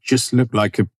 you just look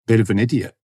like a bit of an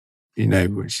idiot,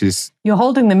 which is... You're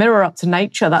holding the mirror up to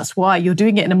nature. That's why you're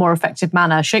doing it in a more effective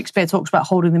manner. Shakespeare talks about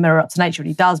holding the mirror up to nature, and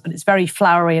he does, but it's very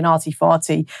flowery and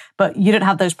arty-farty. But you don't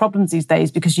have those problems these days,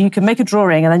 because you can make a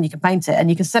drawing and then you can paint it and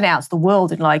you can send it out to the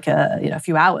world in like a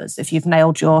few hours if you've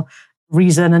nailed your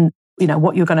reason and,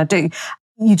 what you're going to do.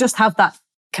 You just have that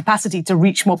capacity to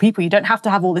reach more people. You don't have to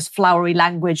have all this flowery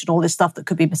language and all this stuff that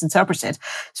could be misinterpreted.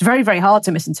 It's very, very hard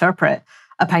to misinterpret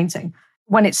a painting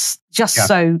when it's just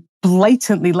so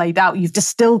blatantly laid out. You've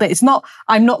distilled it.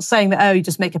 I'm not saying that, you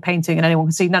just make a painting and anyone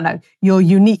can see. No, your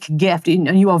unique gift,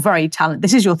 and you are very talented.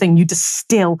 This is your thing. You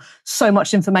distill so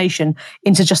much information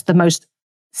into just the most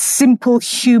simple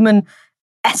human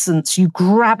essence. You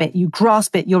grab it, you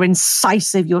grasp it, you're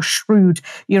incisive, you're shrewd,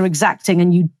 you're exacting,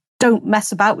 and you don't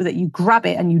mess about with it. You grab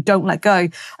it and you don't let go.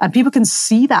 And people can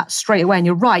see that straight away. And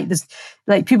you're right. There's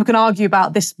people can argue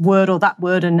about this word or that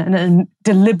word and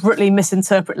deliberately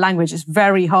misinterpret language. It's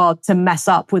very hard to mess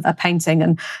up with a painting.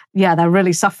 And they're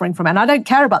really suffering from it. And I don't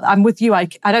care about that. I'm with you. I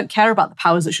don't care about the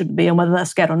powers that shouldn't be and whether they're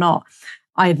scared or not.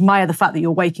 I admire the fact that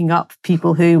you're waking up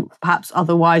people who perhaps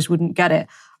otherwise wouldn't get it.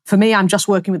 For me, I'm just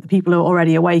working with the people who are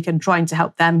already awake and trying to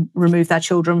help them remove their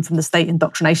children from the state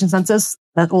indoctrination centres.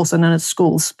 They're also known as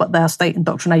schools, but they're state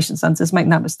indoctrination centres, make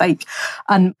no mistake.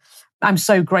 And I'm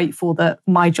so grateful that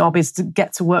my job is to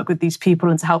get to work with these people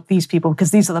and to help these people,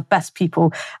 because these are the best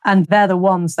people and they're the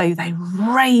ones they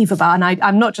rave about. And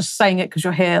I'm not just saying it because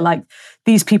you're here. Like,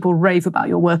 these people rave about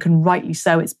your work, and rightly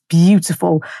so. It's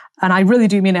beautiful. And I really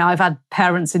do mean it. I've had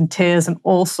parents in tears and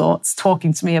all sorts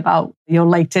talking to me about your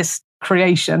latest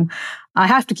creation. I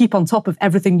have to keep on top of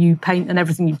everything you paint and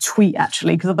everything you tweet,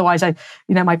 actually, because otherwise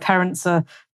my parents are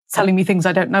telling me things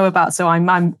I don't know about. So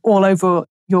I'm all over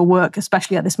your work,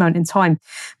 especially at this moment in time.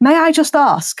 May I just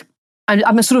ask,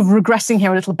 I'm sort of regressing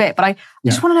here a little bit, but I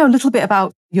just want to know a little bit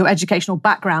about your educational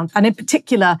background. And in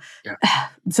particular,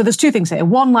 so there's two things here.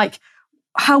 One, like,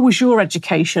 how was your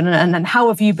education and how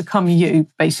have you become you,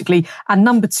 basically? And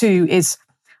number two is,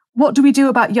 what do we do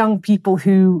about young people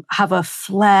who have a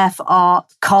flair for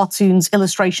art, cartoons,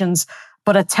 illustrations,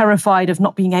 but are terrified of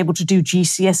not being able to do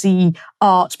GCSE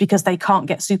art because they can't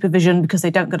get supervision, because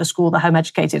they don't go to school, they're home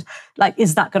educated? Like,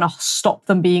 is that going to stop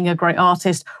them being a great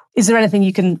artist? Is there anything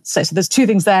you can say? So there's two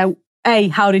things there. A,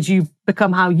 how did you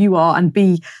become how you are? And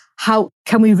B, how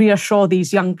can we reassure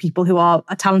these young people who are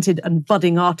talented and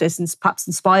budding artists and perhaps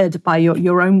inspired by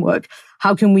your own work?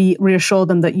 How can we reassure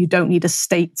them that you don't need a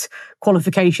state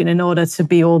qualification in order to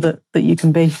be all that you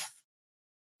can be?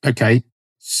 Okay.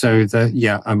 So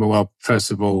well,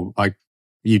 first of all,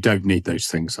 you don't need those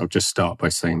things. I'll just start by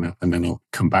saying that, and then I'll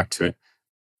come back to it.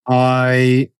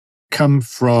 I come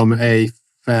from a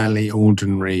fairly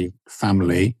ordinary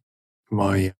family.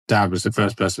 My dad was the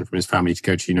first person from his family to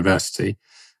go to university.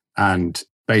 And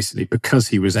basically, because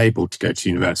he was able to go to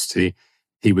university,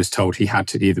 he was told he had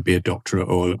to either be a doctor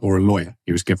or a lawyer.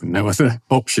 He was given no other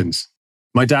options.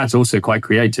 My dad's also quite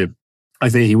creative. I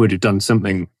think he would have done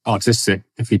something artistic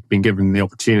if he'd been given the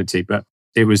opportunity, but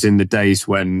it was in the days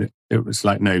when it was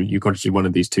like, no, you've got to do one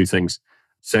of these two things.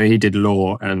 So he did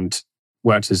law and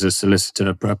worked as a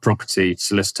solicitor, a property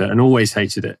solicitor, and always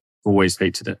hated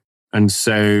it. And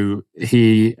so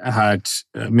he had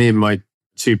me and my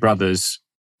two brothers,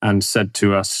 and said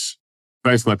to us,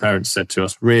 both my parents said to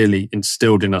us, really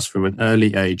instilled in us from an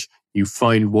early age, you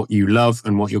find what you love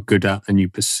and what you're good at and you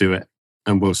pursue it,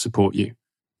 and we'll support you.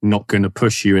 Not going to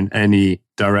push you in any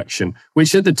direction,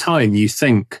 which at the time you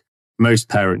think most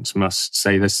parents must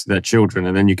say this to their children.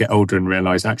 And then you get older and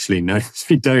realize, actually, no,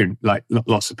 we don't. Like,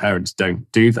 lots of parents don't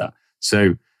do that.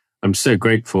 So I'm so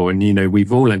grateful. And,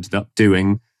 we've all ended up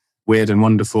doing weird and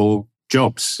wonderful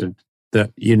jobs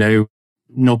that,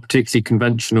 not particularly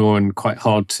conventional and quite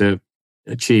hard to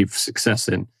achieve success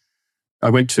in. I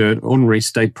went to an ordinary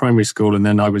state primary school, and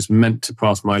then I was meant to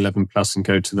pass my 11 plus and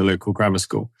go to the local grammar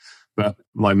school. But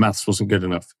my maths wasn't good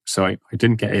enough. So I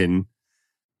didn't get in.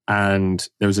 And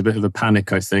there was a bit of a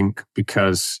panic, I think,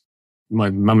 because my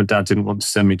mum and dad didn't want to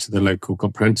send me to the local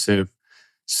comprehensive.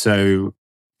 So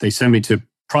they sent me to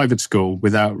private school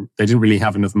they didn't really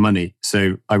have enough money.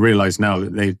 So I realize now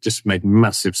that they just made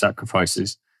massive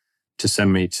sacrifices to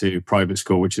send me to private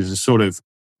school, which is a sort of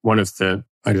one of the,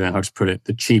 I don't know how to put it,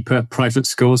 the cheaper private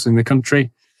schools in the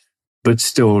country, but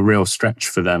still a real stretch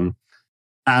for them.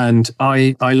 And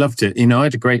I loved it. I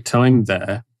had a great time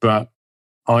there, but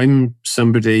I'm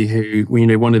somebody who,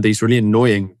 one of these really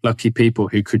annoying, lucky people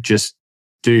who could just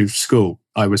do school.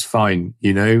 I was fine,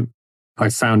 I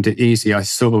found it easy. I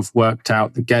sort of worked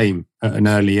out the game at an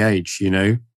early age,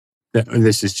 that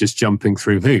this is just jumping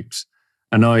through hoops.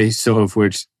 And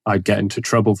I'd get into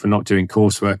trouble for not doing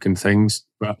coursework and things,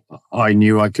 but I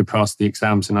knew I could pass the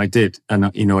exams, and I did. And,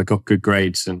 I got good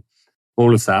grades and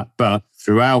all of that. But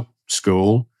throughout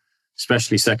school,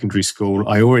 especially secondary school,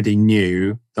 I already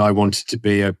knew that I wanted to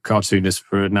be a cartoonist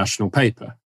for a national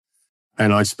paper.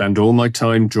 And I spent all my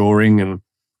time drawing, and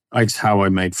it's how I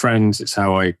made friends. It's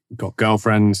how I got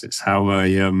girlfriends. It's how I,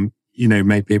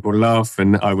 made people laugh.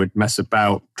 And I would mess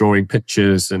about drawing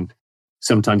pictures and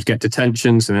sometimes get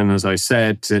detentions. And then, as I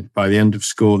said, by the end of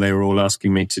school, they were all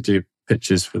asking me to do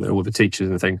pictures for all the teachers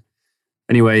and things.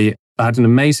 Anyway, I had an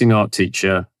amazing art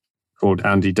teacher called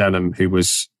Andy Denham, who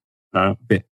was a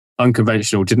bit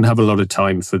unconventional, didn't have a lot of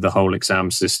time for the whole exam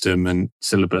system and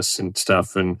syllabus and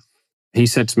stuff. And he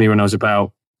said to me when I was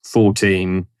about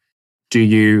 14,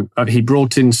 he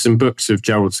brought in some books of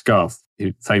Gerald Scarfe,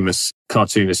 a famous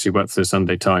cartoonist who worked for the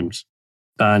Sunday Times,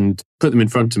 and put them in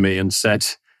front of me and said,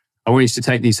 I want you to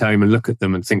take these home and look at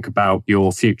them and think about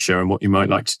your future and what you might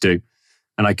like to do.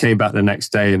 And I came back the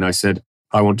next day and I said,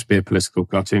 I want to be a political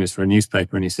cartoonist for a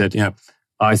newspaper. And he said, yeah,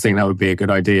 I think that would be a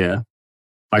good idea.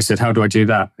 I said, how do I do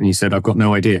that? And he said, I've got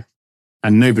no idea.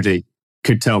 and nobody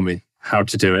could tell me how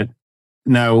to do it.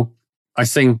 Now, I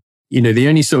think, the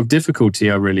only sort of difficulty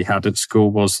I really had at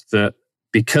school was that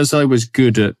because I was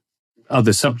good at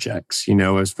other subjects, I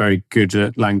was very good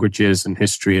at languages and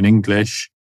history and English.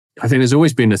 I think there's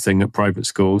always been a thing at private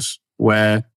schools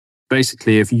where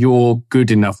basically if you're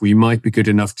good enough, or you might be good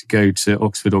enough to go to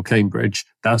Oxford or Cambridge,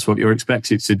 that's what you're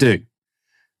expected to do.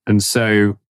 And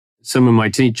so some of my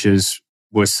teachers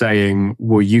were saying,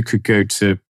 well, you could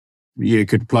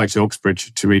apply to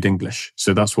Oxbridge to read English.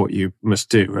 So that's what you must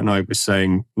do. And I was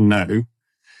saying, no,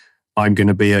 I'm going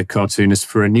to be a cartoonist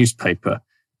for a newspaper.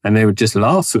 And they would just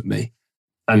laugh at me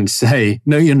and say,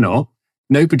 no, you're not.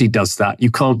 Nobody does that.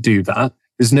 You can't do that.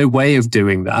 There's no way of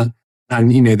doing that.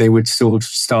 And, they would sort of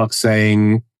start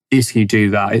saying, if you do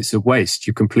that, it's a waste.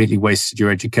 You completely wasted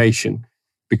your education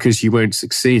because you won't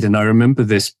succeed. And I remember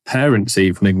this parents'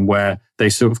 evening where they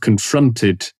sort of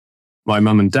confronted my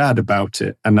mum and dad about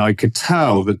it. And I could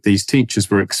tell that these teachers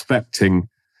were expecting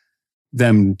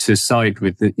them to side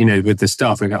with with the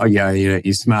staff. And go, oh yeah,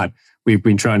 he's mad. We've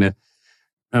been trying to,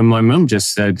 and my mum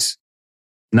just said,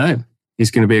 no,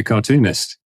 he's going to be a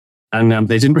cartoonist. And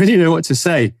they didn't really know what to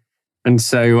say. And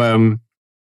so,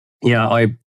 I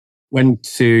went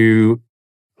to,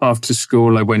 after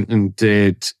school, I went and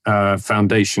did a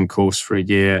foundation course for a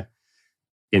year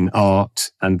in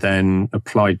art and then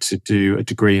applied to do a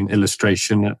degree in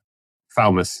illustration at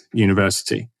Falmouth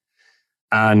University.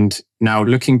 And now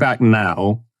looking back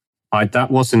now, that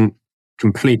wasn't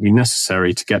completely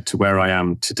necessary to get to where I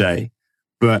am today.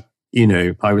 But,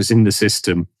 I was in the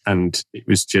system and it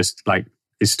was just like,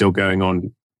 it's still going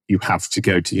on. You have to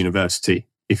go to university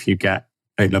if you get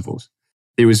A levels.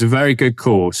 It was a very good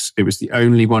course. It was the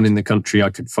only one in the country I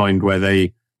could find where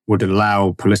they would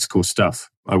allow political stuff.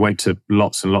 I went to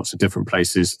lots and lots of different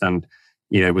places and,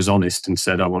 was honest and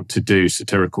said, I want to do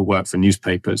satirical work for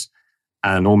newspapers.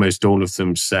 And almost all of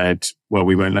them said, well,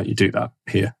 we won't let you do that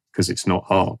here because it's not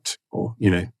art. Or,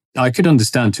 I could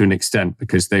understand to an extent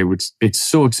because it's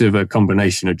sort of a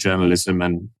combination of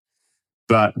journalism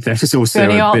but there's also a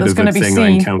bit of a thing I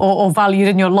encountered. Or valued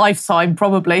in your lifetime,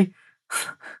 probably.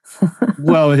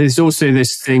 Well, there's also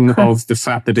this thing of the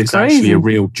fact that it's actually a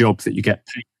real job that you get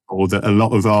paid for that a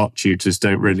lot of art tutors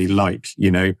don't really like,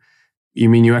 You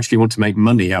mean you actually want to make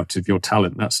money out of your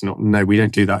talent? No, we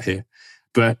don't do that here.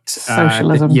 But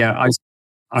socialism.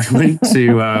 I went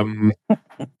to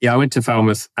I went to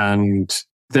Falmouth and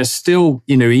there's still,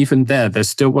 even there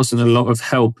still wasn't a lot of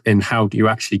help in how do you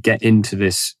actually get into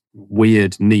this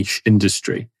weird niche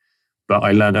industry. But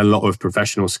I learned a lot of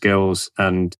professional skills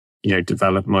and,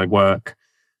 developed my work.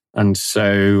 And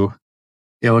so,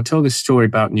 I'll tell this story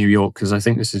about New York because I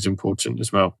think this is important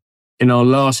as well. In our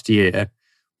last year,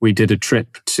 we did a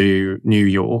trip to New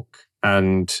York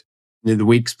and the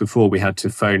weeks before we had to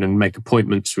phone and make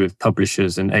appointments with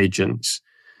publishers and agents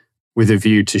with a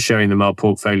view to showing them our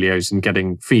portfolios and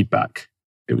getting feedback.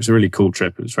 It was a really cool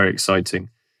trip. It was very exciting.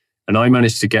 And I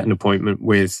managed to get an appointment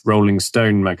with Rolling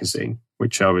Stone magazine,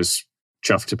 which I was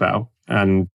chuffed about.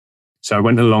 And so I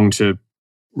went along to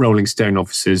Rolling Stone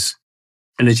offices.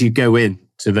 And as you go in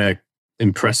to their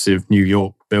impressive New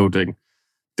York building,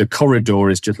 the corridor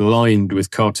is just lined with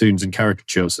cartoons and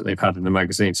caricatures that they've had in the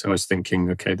magazine. So I was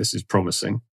thinking, okay, this is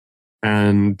promising.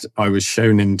 And I was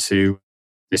shown into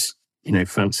this,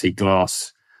 fancy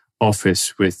glass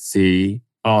office with the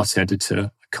art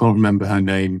editor. I can't remember her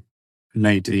name,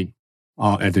 lady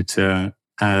art editor.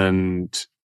 And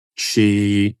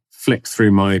she flicked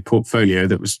through my portfolio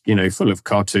that was, full of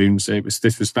cartoons.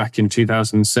 This was back in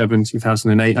 2007,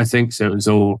 2008, I think. So it was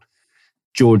all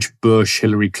George Bush,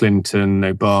 Hillary Clinton,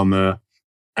 Obama.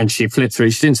 And she flipped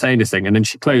through. She didn't say anything. And then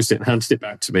she closed it and handed it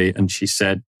back to me. And she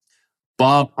said,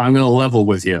 Bob, I'm going to level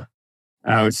with you.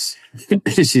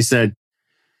 She said,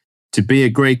 to be a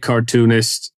great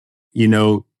cartoonist,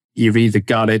 you've either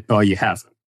got it or you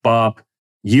haven't. Bob,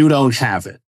 you don't have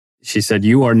it. She said,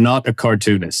 you are not a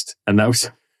cartoonist. And that was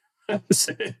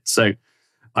it. So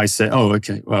I said, oh,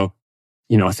 okay, well,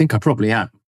 I think I probably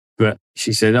am. But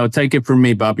she said, oh, take it from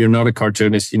me, Bob. You're not a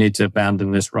cartoonist. You need to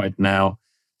abandon this right now.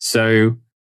 So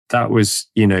that was,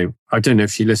 I don't know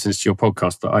if she listens to your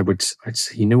podcast, but I'd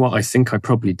say, you know what? I think I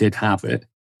probably did have it.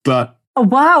 But oh,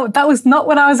 wow, that was not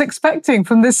what I was expecting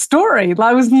from this story.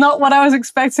 That was not what I was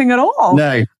expecting at all.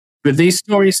 No, but these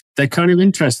stories, they're kind of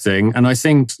interesting. And I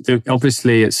think that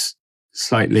obviously it's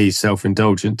slightly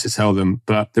self-indulgent to tell them.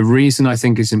 But the reason I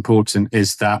think it's important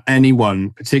is that anyone,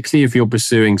 particularly if you're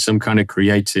pursuing some kind of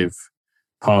creative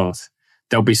path,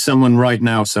 there'll be someone right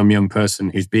now, some young person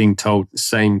who's being told the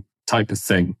same type of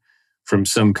thing from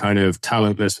some kind of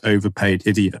talentless, overpaid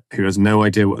idiot who has no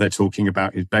idea what they're talking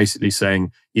about, who's basically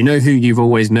saying, you know who you've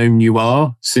always known you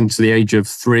are since the age of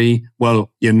 3?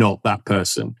 Well, you're not that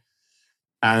person.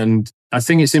 And I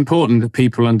think it's important that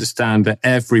people understand that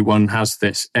everyone has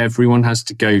this. Everyone has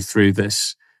to go through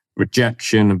this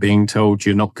rejection and being told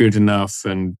you're not good enough,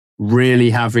 and really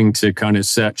having to kind of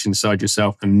search inside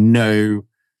yourself and know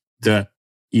that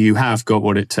you have got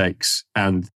what it takes,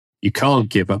 and you can't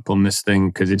give up on this thing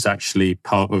because it's actually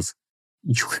part of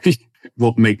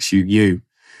what makes you you.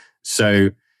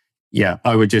 So yeah,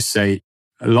 I would just say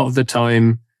a lot of the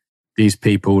time, these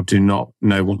people do not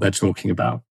know what they're talking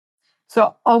about.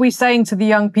 So are we saying to the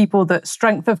young people that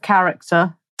strength of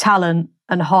character, talent,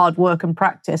 and hard work and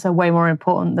practice are way more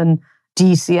important than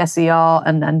GCSER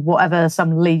and whatever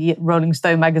some lady at Rolling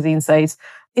Stone magazine says?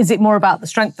 Is it more about the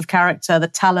strength of character, the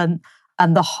talent,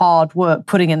 and the hard work,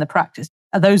 putting in the practice?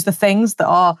 Are those the things that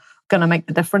are going to make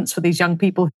the difference for these young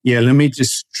people? Yeah, let me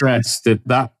just stress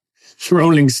that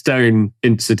Rolling Stone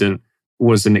incident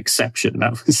was an exception.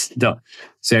 That was not.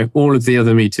 So all of the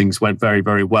other meetings went very,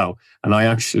 very well. And I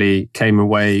actually came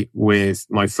away with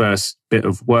my first bit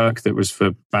of work that was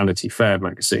for Vanity Fair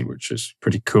magazine, which was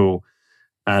pretty cool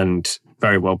and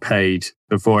very well paid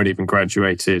before I'd even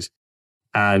graduated.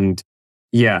 And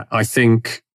yeah, I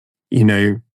think,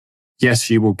 yes,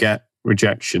 you will get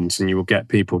rejections and you will get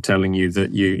people telling you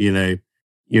that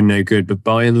you're no good. But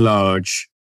by and large,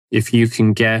 if you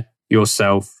can get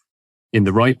yourself in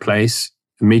the right place,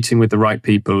 meeting with the right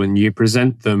people, and you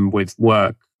present them with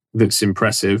work that's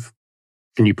impressive,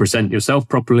 and you present yourself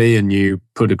properly, and you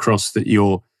put across that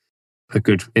you're a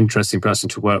good, interesting person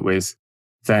to work with,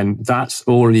 then that's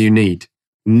all you need.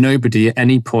 Nobody at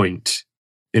any point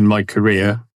in my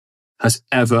career has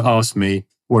ever asked me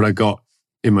what I got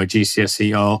in my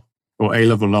GCSE art or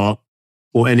A-level art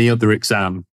or any other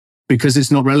exam, because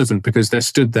it's not relevant, because they're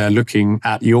stood there looking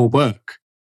at your work.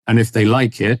 And if they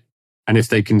like it, and if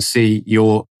they can see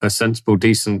you're a sensible,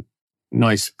 decent,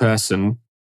 nice person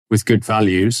with good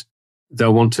values,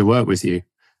 they'll want to work with you.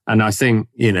 And I think,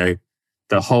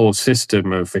 the whole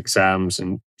system of exams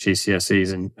and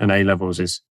GCSEs and A-levels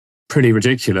is pretty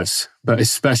ridiculous. But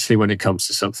especially when it comes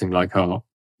to something like art,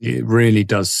 it really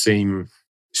does seem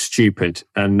stupid.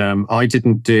 And I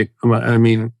did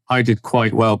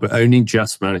quite well, but only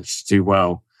just managed to do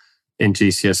well in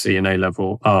GCSE and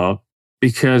A-level art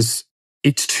because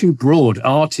it's too broad.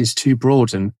 Art is too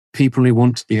broad, and people who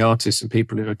want to be artists and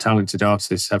people who are talented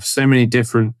artists have so many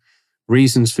different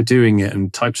reasons for doing it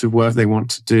and types of work they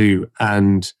want to do.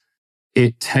 And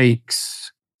it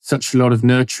takes such a lot of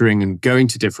nurturing and going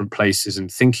to different places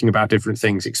and thinking about different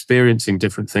things, experiencing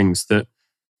different things, that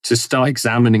to start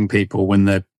examining people when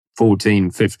they're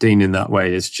 14, 15 in that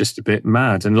way is just a bit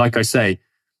mad. And like I say,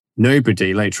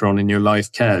 nobody later on in your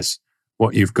life cares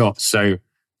what you've got. So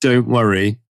don't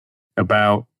worry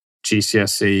about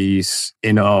GCSEs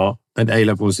in art and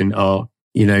A-levels in art.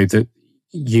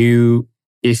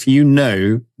 If you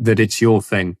know that it's your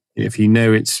thing, if you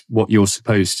know it's what you're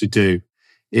supposed to do,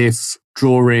 if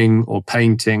drawing or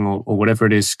painting or whatever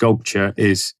it is, sculpture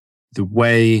is the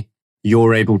way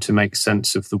you're able to make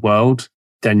sense of the world,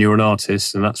 then you're an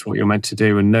artist and that's what you're meant to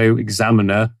do. And no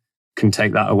examiner can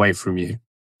take that away from you.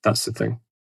 That's the thing.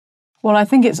 Well, I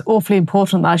think it's awfully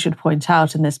important that I should point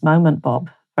out in this moment, Bob,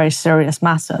 very serious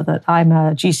matter, that I'm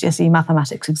a GCSE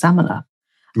mathematics examiner.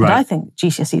 Right. And I think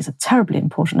GCSEs are terribly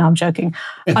important. Now I'm joking.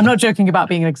 I'm not joking about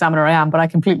being an examiner, I am, but I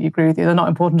completely agree with you. They're not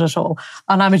important at all.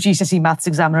 And I'm a GCSE maths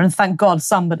examiner. And thank God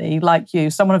somebody like you,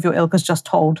 someone of your ilk, has just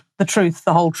told the truth,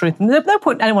 the whole truth. And there's no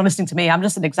point in anyone listening to me. I'm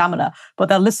just an examiner, but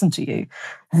they'll listen to you.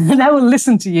 They will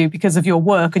listen to you because of your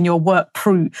work and your work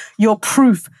proof. Your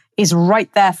proof is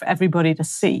right there for everybody to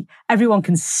see. Everyone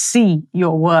can see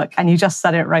your work, and you just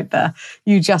said it right there.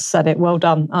 You just said it. Well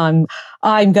done.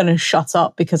 I'm going to shut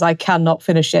up because I cannot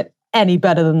finish it any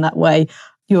better than that way.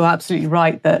 You're absolutely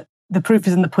right that the proof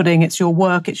is in the pudding. It's your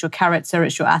work, it's your character,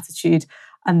 it's your attitude,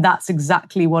 and that's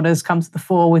exactly what has come to the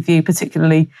fore with you,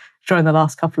 particularly during the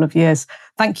last couple of years.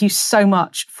 Thank you so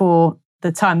much for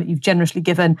the time that you've generously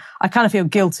given. I kind of feel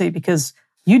guilty because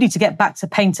you need to get back to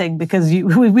painting because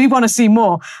we want to see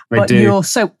more. But you're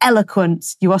so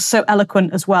eloquent. You are so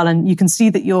eloquent as well. And you can see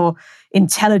that your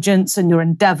intelligence and your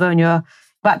endeavor and your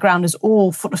background is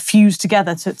all sort of fused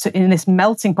together to in this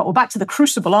melting pot. We're back to the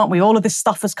crucible, aren't we? All of this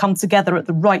stuff has come together at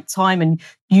the right time and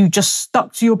you just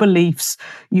stuck to your beliefs.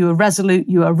 You were resolute.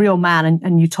 You were a real man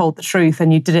and you told the truth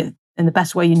and you did it in the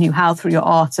best way you knew how through your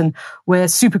art. And we're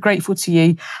super grateful to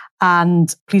you.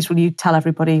 And please, will you tell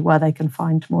everybody where they can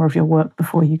find more of your work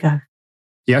before you go?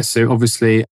 Yeah, so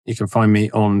obviously you can find me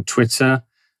on Twitter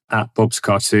at Bob's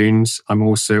Cartoons. I'm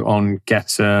also on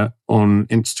Getter, on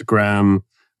Instagram.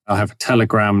 I have a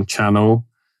Telegram channel,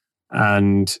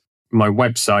 and my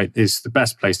website is the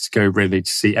best place to go really to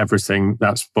see everything.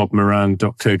 That's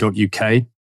bobmoran.co.uk,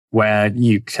 where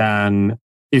you can,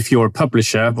 if you're a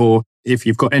publisher or if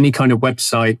you've got any kind of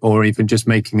website or even just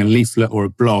making a leaflet or a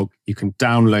blog, you can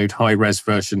download high-res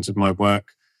versions of my work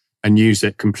and use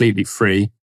it completely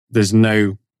free. There's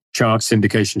no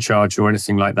syndication charge or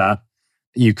anything like that.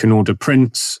 You can order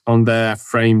prints on there,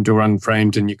 framed or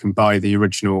unframed, and you can buy the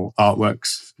original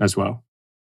artworks as well.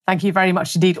 Thank you very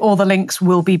much indeed. All the links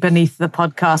will be beneath the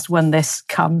podcast when this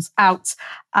comes out.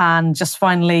 And just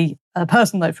finally, a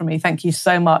personal note from me, thank you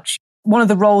so much. One of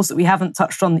the roles that we haven't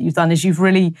touched on that you've done is you've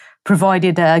really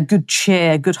provided a good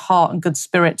cheer, good heart and good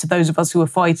spirit to those of us who are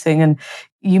fighting. And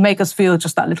you make us feel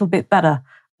just that little bit better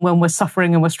when we're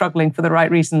suffering and we're struggling for the right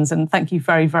reasons. And thank you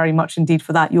very, very much indeed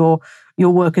for that. Your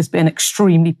work has been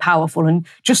extremely powerful. And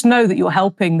just know that you're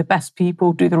helping the best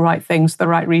people do the right things for the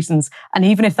right reasons. And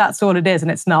even if that's all it is, and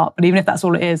it's not, but even if that's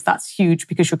all it is, that's huge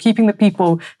because you're keeping the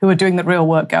people who are doing the real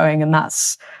work going. And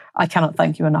I cannot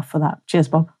thank you enough for that. Cheers,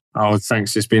 Bob. Oh,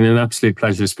 thanks. It's been an absolute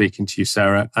pleasure speaking to you,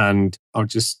 Sarah. And I'd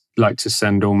just like to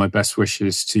send all my best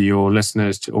wishes to your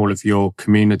listeners, to all of your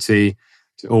community,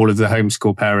 to all of the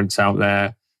homeschool parents out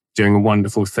there doing a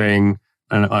wonderful thing.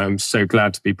 And I'm so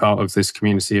glad to be part of this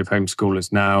community of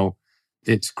homeschoolers now.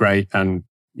 It's great. And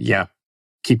yeah,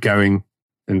 keep going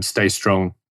and stay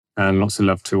strong. And lots of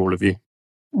love to all of you.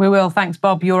 We will. Thanks,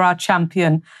 Bob. You're our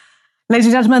champion. Ladies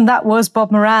and gentlemen, that was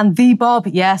Bob Moran, the Bob.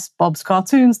 Yes, Bob's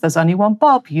Cartoons. There's only one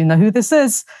Bob. You know who this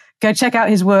is. Go check out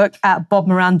his work at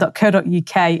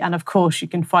bobmoran.co.uk. And of course, you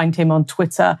can find him on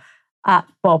Twitter at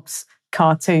Bob's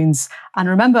Cartoons. And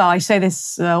remember, I say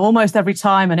this almost every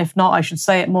time, and if not, I should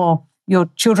say it more. Your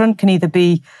children can either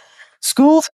be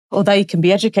schooled or they can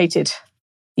be educated.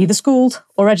 Either schooled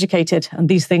or educated. And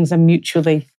these things are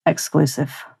mutually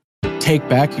exclusive. Take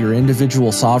back your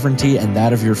individual sovereignty and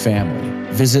that of your family.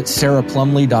 Visit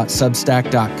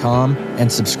sarahplumley.substack.com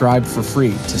and subscribe for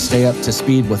free to stay up to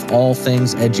speed with all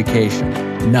things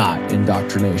education, not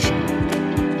indoctrination.